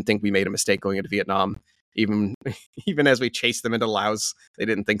didn't think we made a mistake going into Vietnam. Even as we chased them into Laos, they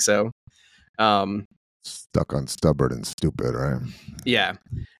didn't think so. Stuck on stubborn and stupid, right? Yeah.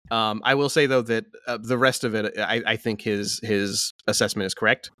 I will say, though, that the rest of it, I think his assessment is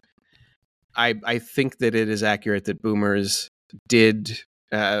correct. I think that it is accurate that boomers did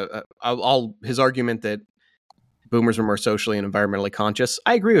his argument that boomers were more socially and environmentally conscious.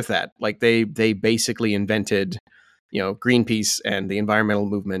 I agree with that. Like they basically invented, Greenpeace and the environmental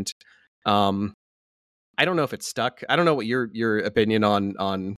movement. I don't know if it's stuck. I don't know what your opinion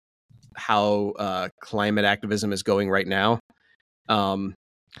on how climate activism is going right now.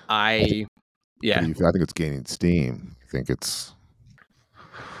 I think it's gaining steam. I think it's.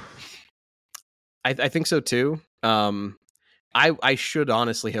 I think so too. I should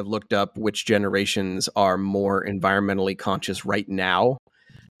honestly have looked up which generations are more environmentally conscious right now.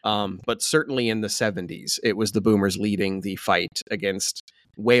 But certainly in the 70s, it was the boomers leading the fight against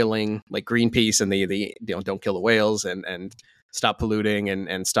whaling, like Greenpeace and the don't kill the whales and stop polluting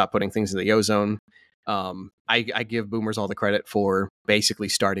and stop putting things in the ozone. I give boomers all the credit for basically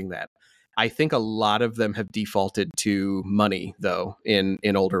starting that. I think a lot of them have defaulted to money, though, in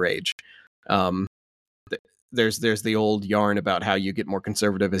older age. There's the old yarn about how you get more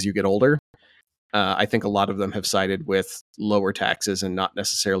conservative as you get older. I think a lot of them have sided with lower taxes and not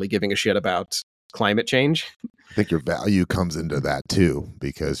necessarily giving a shit about climate change. I think your value comes into that too,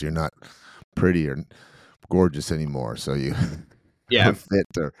 because you're not pretty or gorgeous anymore, so you or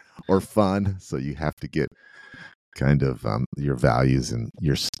fit or fun, so you have to get kind of your values and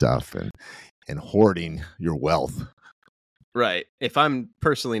your stuff and hoarding your wealth. Right. If I'm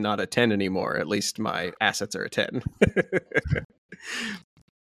personally not a 10 anymore, at least my assets are a 10.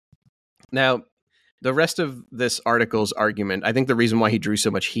 Now, the rest of this article's argument, I think the reason why he drew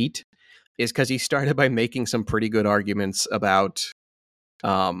so much heat is because he started by making some pretty good arguments about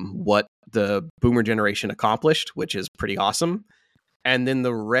what the boomer generation accomplished, which is pretty awesome. And then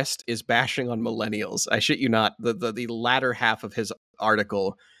the rest is bashing on millennials. I shit you not. The latter half of his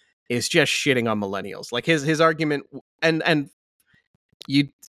article is just shitting on millennials. Like his argument, and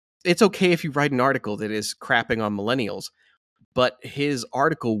it's okay if you write an article that is crapping on millennials, but his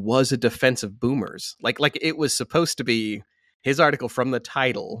article was a defense of boomers. Like it was supposed to be his article from the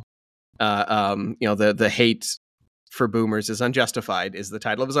title. The hate for boomers is unjustified is the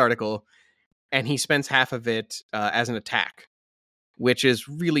title of his article, and he spends half of it as an attack, which is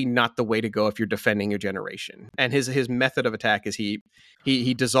really not the way to go if you're defending your generation. And his method of attack is he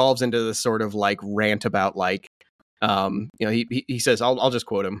dissolves into this sort of like rant about like, he says, I'll just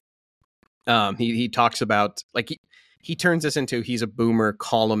quote him. He talks about like he turns this into he's a boomer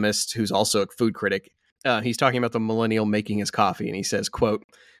columnist who's also a food critic. He's talking about the millennial making his coffee, and he says, quote,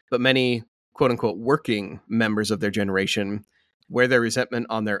 but many quote unquote working members of their generation wear their resentment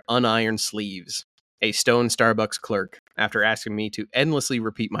on their unironed sleeves. A stone Starbucks clerk, after asking me to endlessly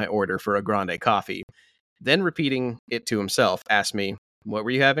repeat my order for a grande coffee, then repeating it to himself, asked me, what were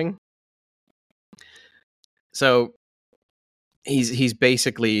you having? So he's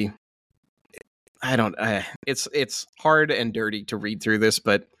basically, it's hard and dirty to read through this,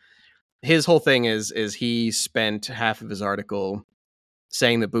 but his whole thing is he spent half of his article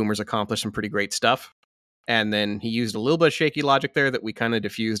saying that boomers accomplished some pretty great stuff. And then he used a little bit of shaky logic there that we kind of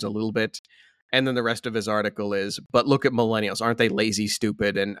diffused a little bit. And then the rest of his article is, but look at millennials. Aren't they lazy,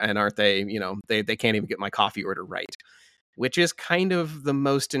 stupid, and aren't they, they can't even get my coffee order right? Which is kind of the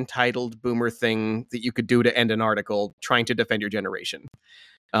most entitled boomer thing that you could do to end an article trying to defend your generation.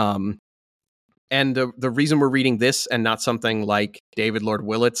 And the reason we're reading this and not something like David Lord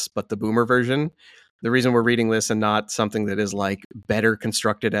Willits, but the boomer version, the reason we're reading this and not something that is like better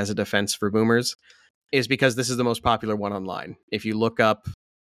constructed as a defense for boomers is because this is the most popular one online. If you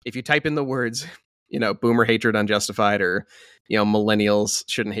type in the words, boomer hatred unjustified, or, millennials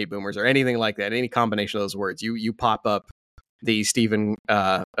shouldn't hate boomers, or anything like that, any combination of those words, you pop up the Stephen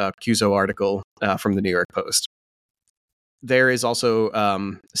Cuso article from the New York Post. There is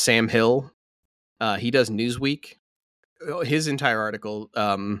also Sam Hill. He does Newsweek. His entire article,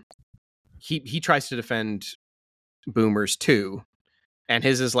 he tries to defend boomers too, and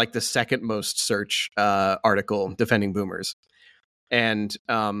his is like the second most search article defending boomers. And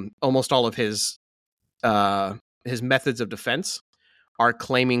almost all of his methods of defense are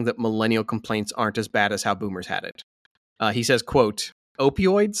claiming that millennial complaints aren't as bad as how boomers had it. He says, quote,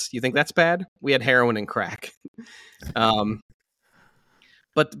 opioids? You think that's bad? We had heroin and crack.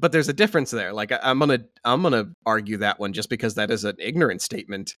 But there's a difference there. Like I'm gonna argue that one just because that is an ignorant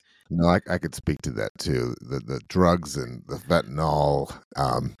statement. No, I could speak to that too. The drugs and the fentanyl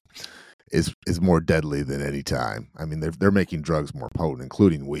is more deadly than any time. I mean, they're making drugs more potent,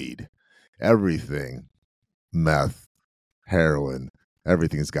 including weed. Everything, meth, heroin,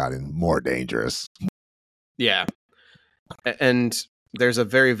 everything's gotten more dangerous. Yeah, and there's a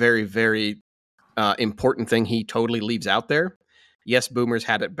very, very, very important thing he totally leaves out there. Yes, boomers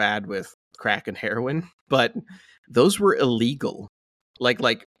had it bad with crack and heroin, but those were illegal.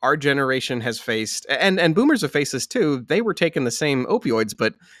 Like our generation has faced, and boomers have faced this too. They were taking the same opioids,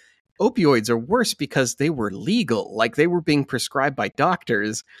 but opioids are worse because they were legal. Like they were being prescribed by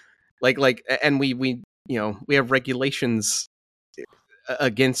doctors. And we we have regulations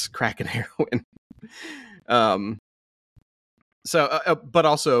against crack and heroin. But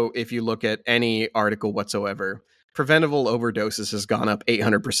also, if you look at any article whatsoever, preventable overdoses has gone up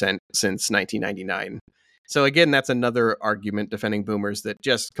 800% since 1999. So again, that's another argument defending boomers that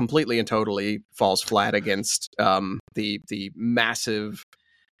just completely and totally falls flat against the massive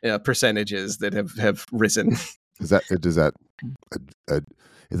percentages that have risen. Is that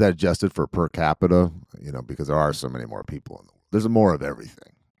adjusted for per capita? Because there are so many more people in the world. There's more of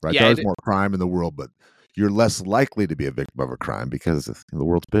everything, right? Yeah, There's more crime in the world, but you're less likely to be a victim of a crime because the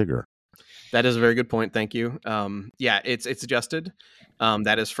world's bigger. That is a very good point. Thank you. It's adjusted.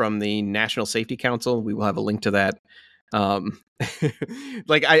 That is from the National Safety Council. We will have a link to that. I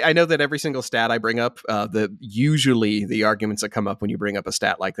know that every single stat I bring up, usually the arguments that come up when you bring up a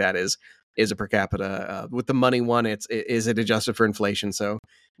stat like that is a per capita. With the money one, is it adjusted for inflation? So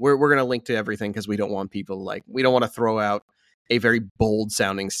we're going to link to everything because we don't want people we don't want to throw out a very bold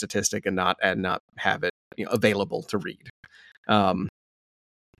sounding statistic and not have it available to read.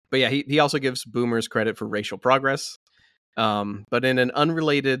 But yeah, he also gives boomers credit for racial progress. But in an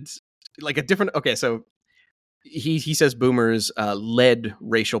unrelated, so he says boomers led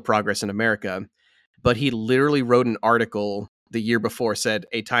racial progress in America, but he literally wrote an article the year before said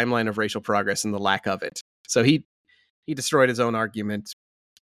a timeline of racial progress and the lack of it. So he destroyed his own argument.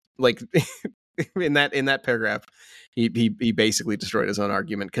 Like in that paragraph, he basically destroyed his own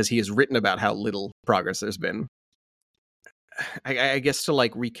argument because he has written about how little progress there's been. I guess to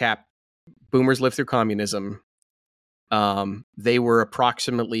recap, boomers lived through communism. They were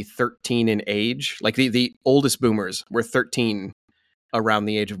approximately 13 in age. Like the oldest boomers were 13 around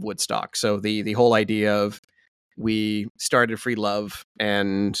the age of Woodstock. So the whole idea of we started free love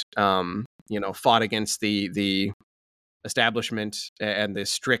and fought against the establishment and the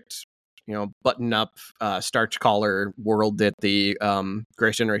strict button up starch collar world that the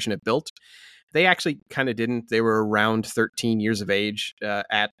Greatest Generation had built. They actually kind of didn't. They were around 13 years of age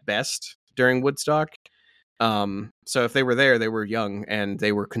at best during Woodstock. So if they were there, they were young and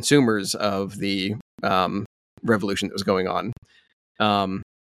they were consumers of the revolution that was going on.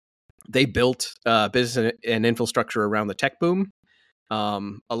 They built business and infrastructure around the tech boom. A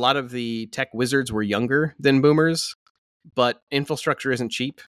lot of the tech wizards were younger than boomers, but infrastructure isn't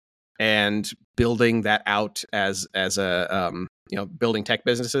cheap. And building that out as a building tech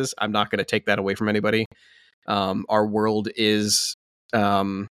businesses, I'm not going to take that away from anybody. Our world is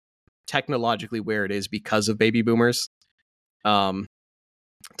technologically where it is because of baby boomers.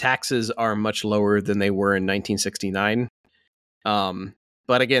 Taxes are much lower than they were in 1969.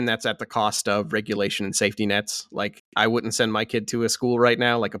 But again, that's at the cost of regulation and safety nets. Like I wouldn't send my kid to a school right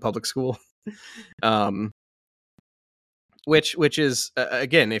now, like a public school. Which is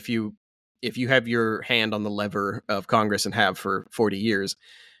again, if you have your hand on the lever of Congress and have for 40 years,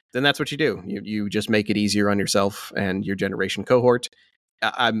 then that's what you do. You just make it easier on yourself and your generation cohort.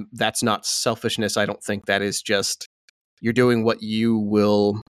 That's not selfishness. I don't think that is just you're doing what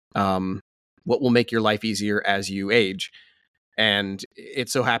will make your life easier as you age. And it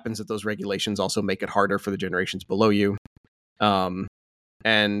so happens that those regulations also make it harder for the generations below you.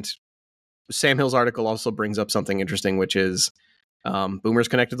 And Sam Hill's article also brings up something interesting, which is boomers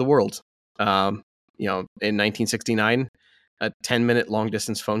connected the world. In 1969, a 10-minute long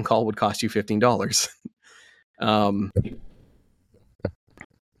distance phone call would cost you $15.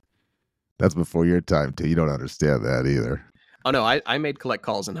 That's before your time, too. You don't understand that either. Oh, no, I made collect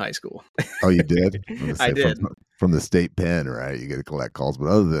calls in high school. Oh, you did? I did. From the state pen, right? You get to collect calls. But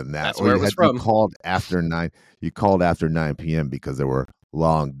other than that, that's where it was from. You called after 9 p.m. because there were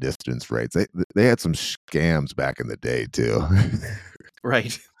long distance rates. They had some scams back in the day, too.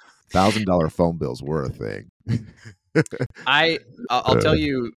 Right. $1,000 phone bills were a thing. I'll tell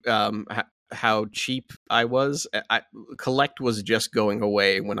you how cheap I was. Collect was just going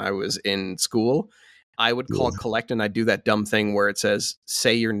away when I was in school. I would call collect and I'd do that dumb thing where it says,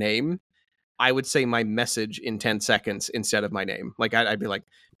 say your name. I would say my message in 10 seconds instead of my name. Like I'd be like,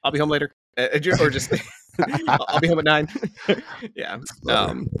 I'll be home later. Or just, I'll be home at 9. Yeah.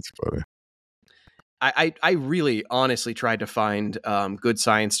 That's funny. I really honestly tried to find good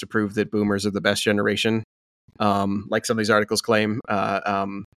science to prove that boomers are the best generation. Like some of these articles claim.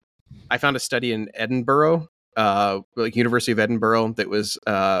 I found a study in Edinburgh, University of Edinburgh, that was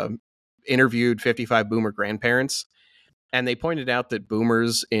interviewed 55 boomer grandparents. And they pointed out that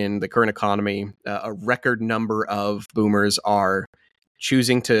boomers in the current economy, a record number of boomers are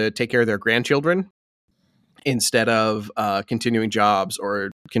choosing to take care of their grandchildren instead of continuing jobs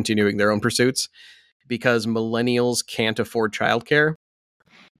or continuing their own pursuits, because millennials can't afford childcare.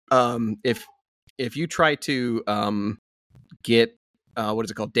 If you try to get what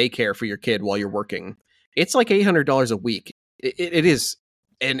is it called, daycare for your kid while you're working, it's like $800 a week. It is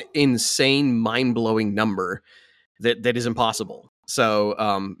an insane, mind-blowing number that is impossible.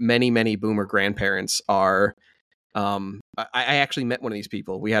 So many boomer grandparents are. I actually met one of these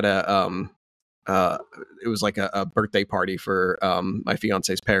people. We had it was like a birthday party for my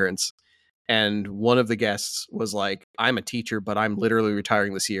fiance's parents, and one of the guests was like, "I'm a teacher, but I'm literally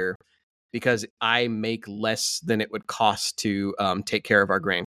retiring this year because I make less than it would cost to take care of our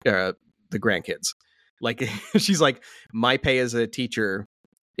the grandkids." Like, she's like, "My pay as a teacher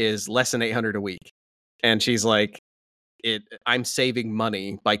is less than $800 a week," and she's like, I'm saving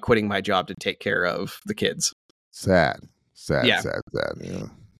money by quitting my job to take care of the kids. Sad. Yeah. Yeah.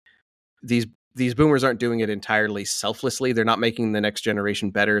 These boomers aren't doing it entirely selflessly. They're not making the next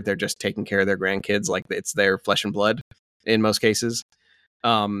generation better. They're just taking care of their grandkids like it's their flesh and blood in most cases.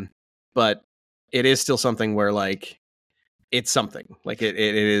 But it is still something where, like, it's something. Like, it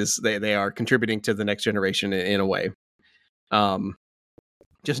is, they are contributing to the next generation in a way.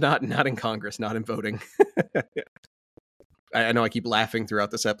 Just not in Congress, not in voting. I know I keep laughing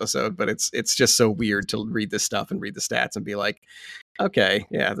throughout this episode, but it's just so weird to read this stuff and read the stats and be like, okay,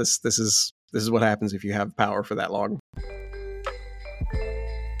 yeah, this is what happens if you have power for that long.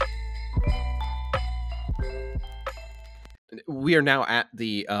 We are now at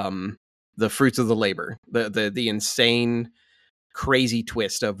the fruits of the labor, the insane, crazy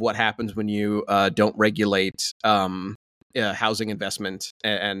twist of what happens when you don't regulate housing investment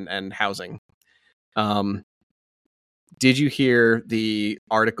and housing. Did you hear the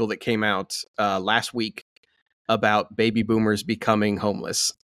article that came out last week about baby boomers becoming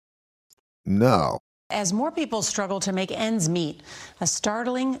homeless? No. As more people struggle to make ends meet, a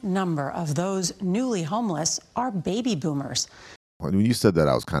startling number of those newly homeless are baby boomers. When you said that,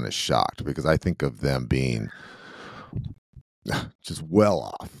 I was kind of shocked because I think of them being just well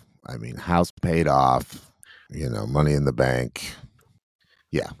off. I mean, house paid off, money in the bank.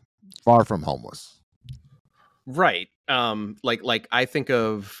 Yeah, far from homeless. Right. Like I think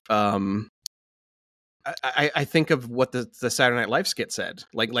of I think of what the Saturday Night Live skit said.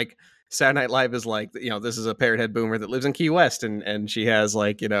 Like Saturday Night Live is like, this is a parrot head boomer that lives in Key West and she has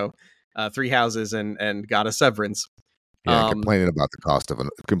like, 3 houses and got a severance. Yeah, complaining about the cost of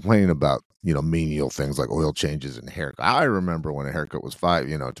menial things like oil changes and haircut. I remember when a haircut was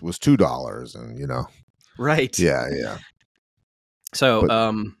it was $2 and Right. Yeah. So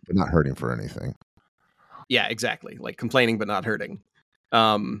but not hurting for anything. Yeah, exactly. Like complaining but not hurting.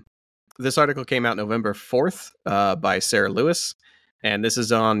 This article came out November 4th by Sarah Lewis, and this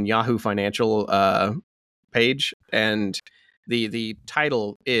is on Yahoo Financial page. And the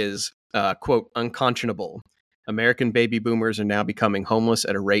title is, quote, "Unconscionable. American baby boomers are now becoming homeless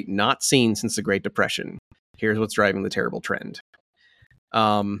at a rate not seen since the Great Depression. Here's what's driving the terrible trend."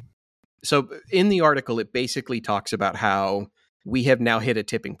 So in the article, it basically talks about how we have now hit a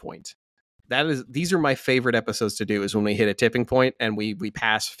tipping point. These are my favorite episodes to do, is when we hit a tipping point and we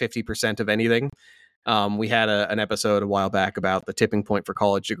pass 50% of anything. We had an episode a while back about the tipping point for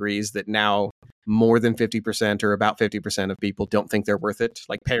college degrees, that now more than 50% or about 50% of people don't think they're worth it.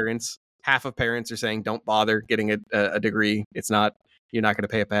 Like parents, half of parents are saying, don't bother getting a degree. You're not going to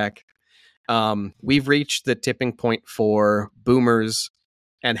pay it back. We've reached the tipping point for boomers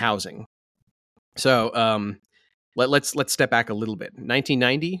and housing. So let's step back a little bit.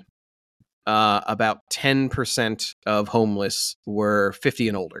 1990, about 10% of homeless were 50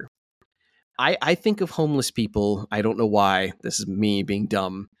 and older. I think of homeless people, I don't know why, this is me being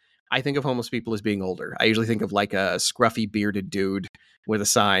dumb, I think of homeless people as being older. I usually think of like a scruffy bearded dude with a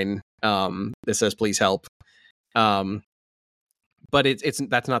sign that says please help. But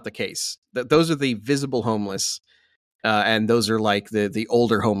that's not the case. Those are the visible homeless, and those are like the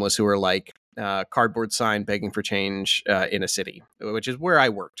older homeless who are like cardboard sign begging for change in a city, which is where I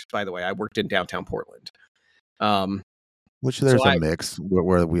worked, by the way. I worked in downtown Portland. Which there's a mix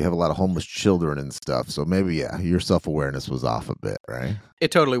where we have a lot of homeless children and stuff. So maybe, your self-awareness was off a bit, right?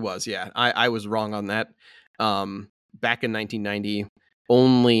 It totally was, yeah. I was wrong on that. Back in 1990,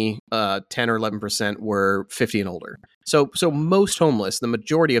 only 10 or 11% were 50 and older. So most homeless, the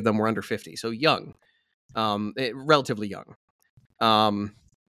majority of them were under 50, so young, relatively young.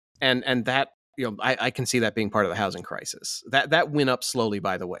 And that, I can see that being part of the housing crisis. That went up slowly,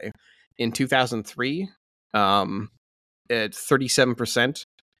 by the way. In 2003, 37%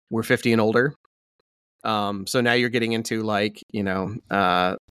 were 50 and older. So now you're getting into like,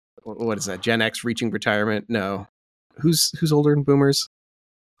 what is that? Gen X reaching retirement? No, who's older than boomers?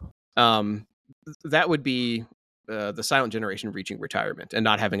 That would be the silent generation reaching retirement and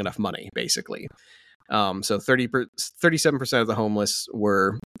not having enough money, basically. So 37% of the homeless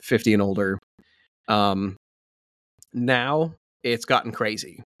were 50 and older. Now it's gotten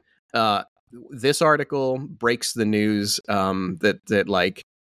crazy. This article breaks the news that like,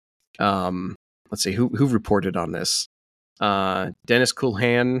 let's see who reported on this. Dennis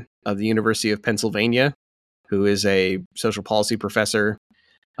Coolhan of the University of Pennsylvania, who is a social policy professor,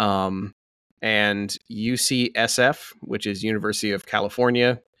 and UCSF, which is University of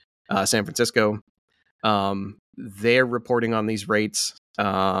California, San Francisco. They're reporting on these rates.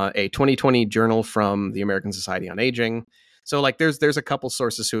 A 2020 journal from the American Society on Aging. So like there's a couple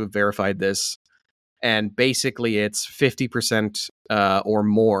sources who have verified this, and basically it's 50% or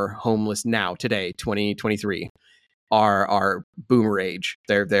more homeless now today, 2023, are boomer age.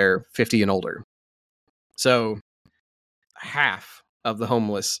 They're 50 and older. So half of the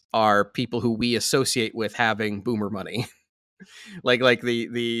homeless are people who we associate with having boomer money. like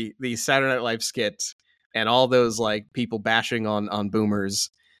the Saturday Night Live skit and all those like people bashing on boomers,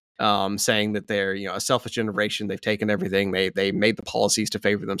 saying that they're a selfish generation. They've taken everything. They made the policies to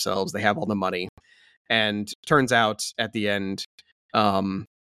favor themselves. They have all the money, and turns out at the end,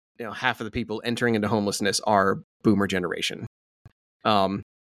 half of the people entering into homelessness are boomer generation.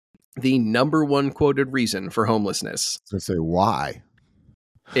 The number one quoted reason for homelessness. So say why?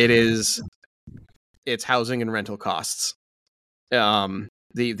 It's housing and rental costs.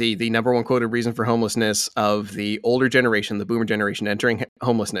 The number one quoted reason for homelessness of the older generation, the boomer generation entering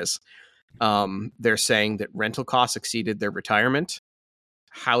homelessness, they're saying that rental costs exceeded their retirement,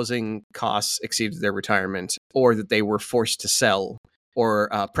 housing costs exceeded their retirement, or that they were forced to sell or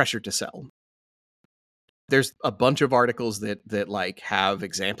pressured to sell. There's a bunch of articles that like have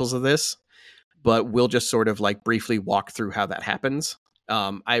examples of this, but we'll just sort of like briefly walk through how that happens.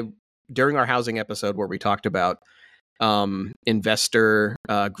 During our housing episode where we talked about investor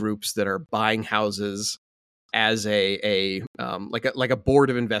groups that are buying houses as a board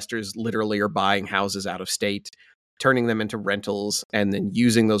of investors literally are buying houses out of state, turning them into rentals, and then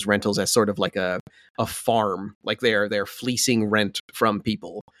using those rentals as sort of like a farm, like they're fleecing rent from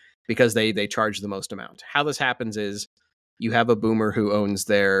people because they charge the most amount. How this happens is you have a boomer who owns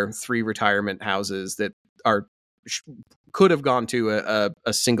their 3 retirement houses that could have gone to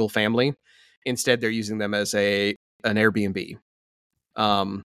a single family. Instead, they're using them as an Airbnb.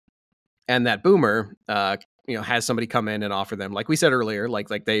 And that boomer, has somebody come in and offer them, like we said earlier, like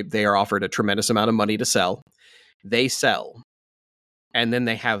they are offered a tremendous amount of money to sell. They sell, and then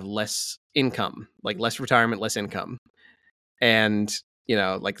they have less income, like less retirement, less income. And,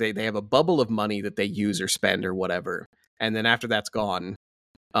 like they have a bubble of money that they use or spend or whatever. And then after that's gone,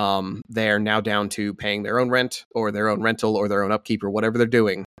 they're now down to paying their own rent or their own rental or their own upkeep or whatever they're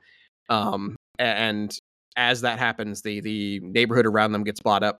doing. And as that happens, the neighborhood around them gets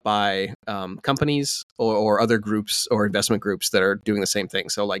bought up by companies or other groups or investment groups that are doing the same thing.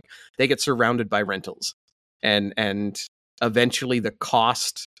 So like they get surrounded by rentals, and eventually the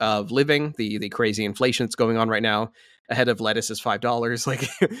cost of living, the crazy inflation that's going on right now. A head of lettuce is $5. Like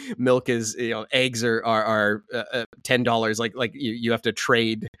milk is, eggs are $10. Like you have to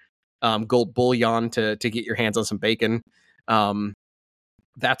trade gold bullion to get your hands on some bacon.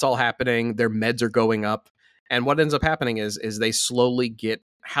 That's all happening. Their meds are going up. And what ends up happening is they slowly get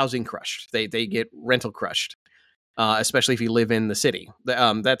housing crushed. They get rental crushed, especially if you live in the city.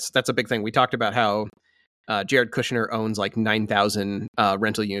 That's a big thing. We talked about how Jared Kushner owns like 9,000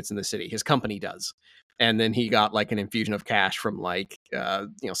 rental units in the city. His company does. And then he got like an infusion of cash from like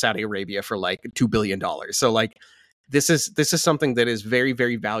Saudi Arabia for like $2 billion. So like this is something that is very,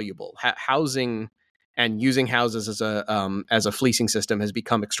 very valuable. Housing and using houses as a fleecing system has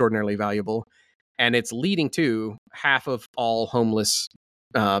become extraordinarily valuable, and it's leading to half of all homeless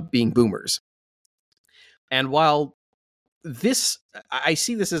being boomers. And while I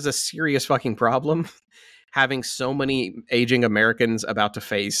see this as a serious fucking problem, having so many aging Americans about to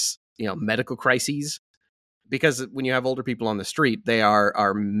face medical crises, because when you have older people on the street, they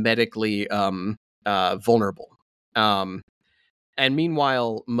are medically vulnerable. And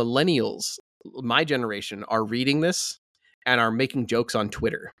meanwhile, millennials, my generation, are reading this and are making jokes on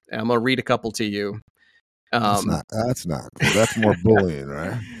Twitter. And I'm going to read a couple to you. That's not cool. That's more bullying,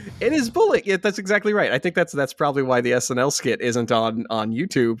 right? It is bullying. Yeah, that's exactly right. I think that's probably why the SNL skit isn't on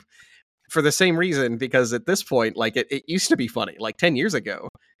YouTube, for the same reason, because at this point, like it used to be funny. Like 10 years ago,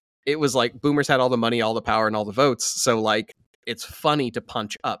 it was like boomers had all the money, all the power, and all the votes. So like it's funny to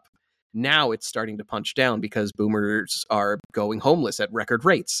punch up. Now it's starting to punch down because boomers are going homeless at record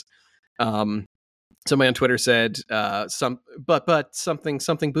rates. Somebody on Twitter said,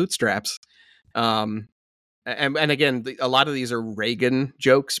 something bootstraps. And again, a lot of these are Reagan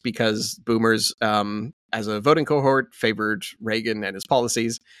jokes because boomers, as a voting cohort, favored Reagan and his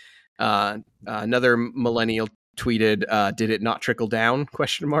policies. Another millennial tweeted, "Did it not trickle down?" ?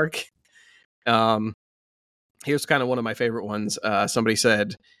 Here's kind of one of my favorite ones. Somebody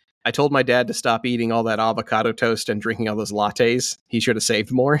said, "I told my dad to stop eating all that avocado toast and drinking all those lattes. He should have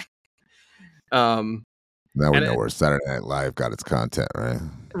saved more." Now we know where Saturday Night Live got its content, right?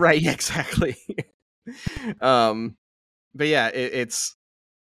 Right, exactly. But yeah,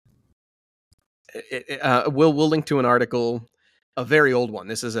 we'll link to an article, a very old one.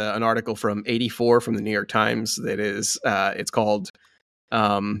 This is an article from '84 from the New York Times that is, it's called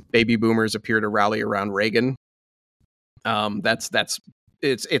 "Baby Boomers Appear to Rally Around Reagan." It's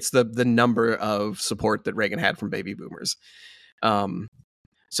the number of support that Reagan had from baby boomers.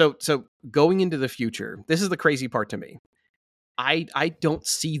 So going into the future, this is the crazy part to me. I don't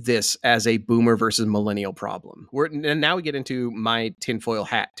see this as a boomer versus millennial problem. And now we get into my tinfoil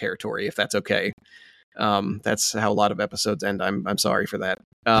hat territory, if that's okay. That's how a lot of episodes end. I'm sorry for that.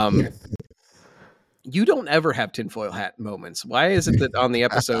 You don't ever have tinfoil hat moments. Why is it that on the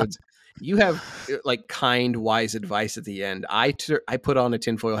episodes you have like kind, wise advice at the end? I put on a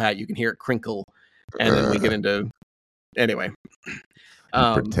tinfoil hat. You can hear it crinkle, and then we get into anyway.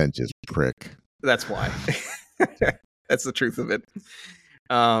 Pretentious prick. That's why. That's the truth of it.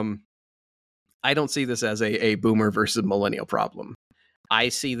 I don't see this as a boomer versus millennial problem. I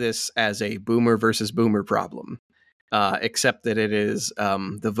see this as a boomer versus boomer problem, except that it is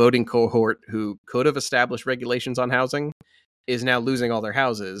the voting cohort who could have established regulations on housing is now losing all their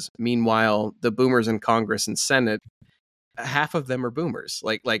houses. Meanwhile, the boomers in Congress and Senate, half of them are boomers.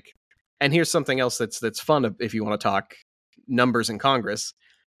 And here's something else that's fun if you want to talk numbers in Congress.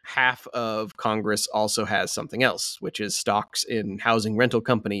 Half of Congress also has something else, which is stocks in housing rental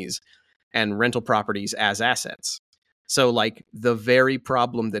companies and rental properties as assets. So the very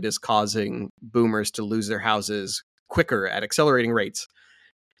problem that is causing boomers to lose their houses quicker at accelerating rates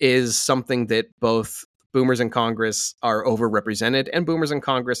is something that both boomers in Congress are overrepresented and boomers in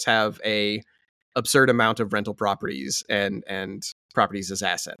Congress have a absurd amount of rental properties and properties as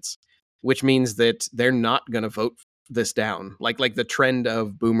assets, which means that they're not going to vote this down. Like the trend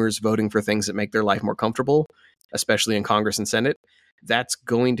of boomers voting for things that make their life more comfortable, especially in Congress and Senate, that's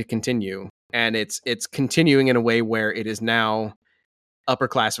going to continue. And it's continuing in a way where it is now upper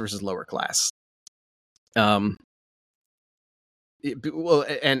class versus lower class. And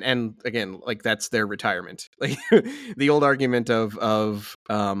again, that's their retirement. The old argument of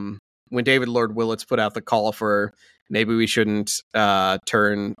when David Lord Willits put out the call for maybe we shouldn't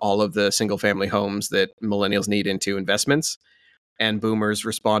turn all of the single family homes that millennials need into investments. And boomers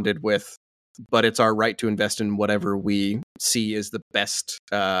responded with, but it's our right to invest in whatever we see is the best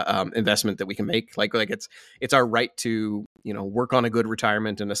investment that we can make. It's our right to, work on a good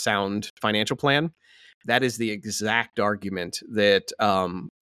retirement and a sound financial plan. That is the exact argument that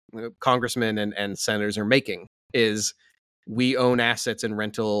congressmen and senators are making is, we own assets in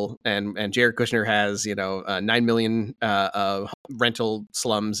rental, and Jared Kushner has 9 million rental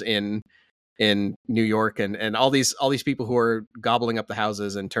slums in New York, and all these people who are gobbling up the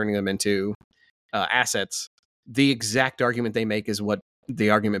houses and turning them into assets. The exact argument they make is what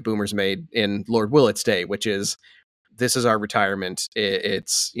the argument boomers made in Lord Willits' day, which is, this is our retirement. It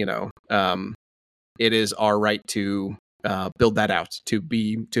is our right to build that out, to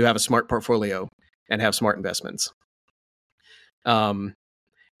have a smart portfolio and have smart investments. I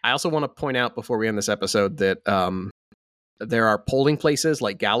also want to point out before we end this episode that there are polling places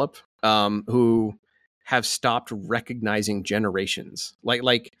like Gallup who have stopped recognizing generations.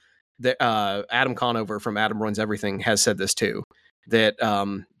 Adam Conover from Adam Ruins Everything has said this too, that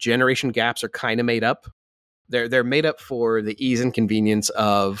generation gaps are kind of made up. They're made up for the ease and convenience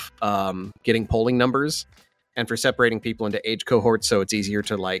of getting polling numbers and for separating people into age cohorts, so it's easier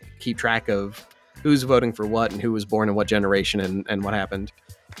to keep track of who's voting for what and who was born in what generation and what happened.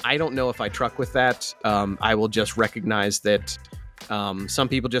 I don't know if I truck with that. I will just recognize that some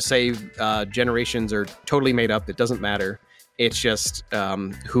people just say generations are totally made up. It doesn't matter. It's just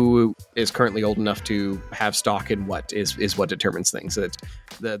who is currently old enough to have stock in what is what determines things. So it's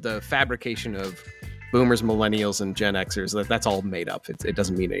the fabrication of boomers, millennials, and Gen Xers, that's all made up. It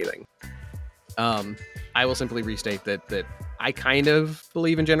doesn't mean anything. I will simply restate that I kind of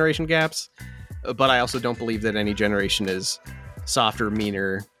believe in generation gaps, but I also don't believe that any generation is softer,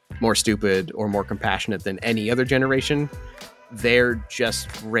 meaner, more stupid, or more compassionate than any other generation. they're just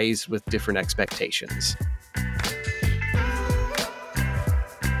raised with different expectations.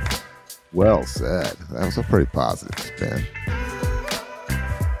 Well said. That was a pretty positive spin.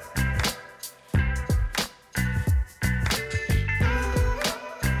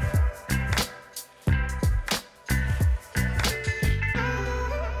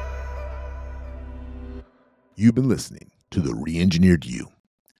 You've been listening to The Re-Engineered You.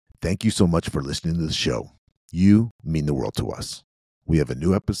 Thank you so much for listening to the show. You mean the world to us. We have a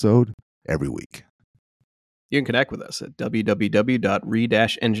new episode every week. You can connect with us at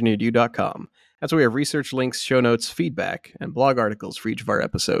www.re-engineeredyou.com. That's where we have research links, show notes, feedback, and blog articles for each of our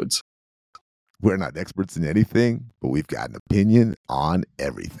episodes. We're not experts in anything, but we've got an opinion on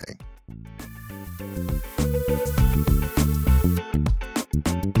everything.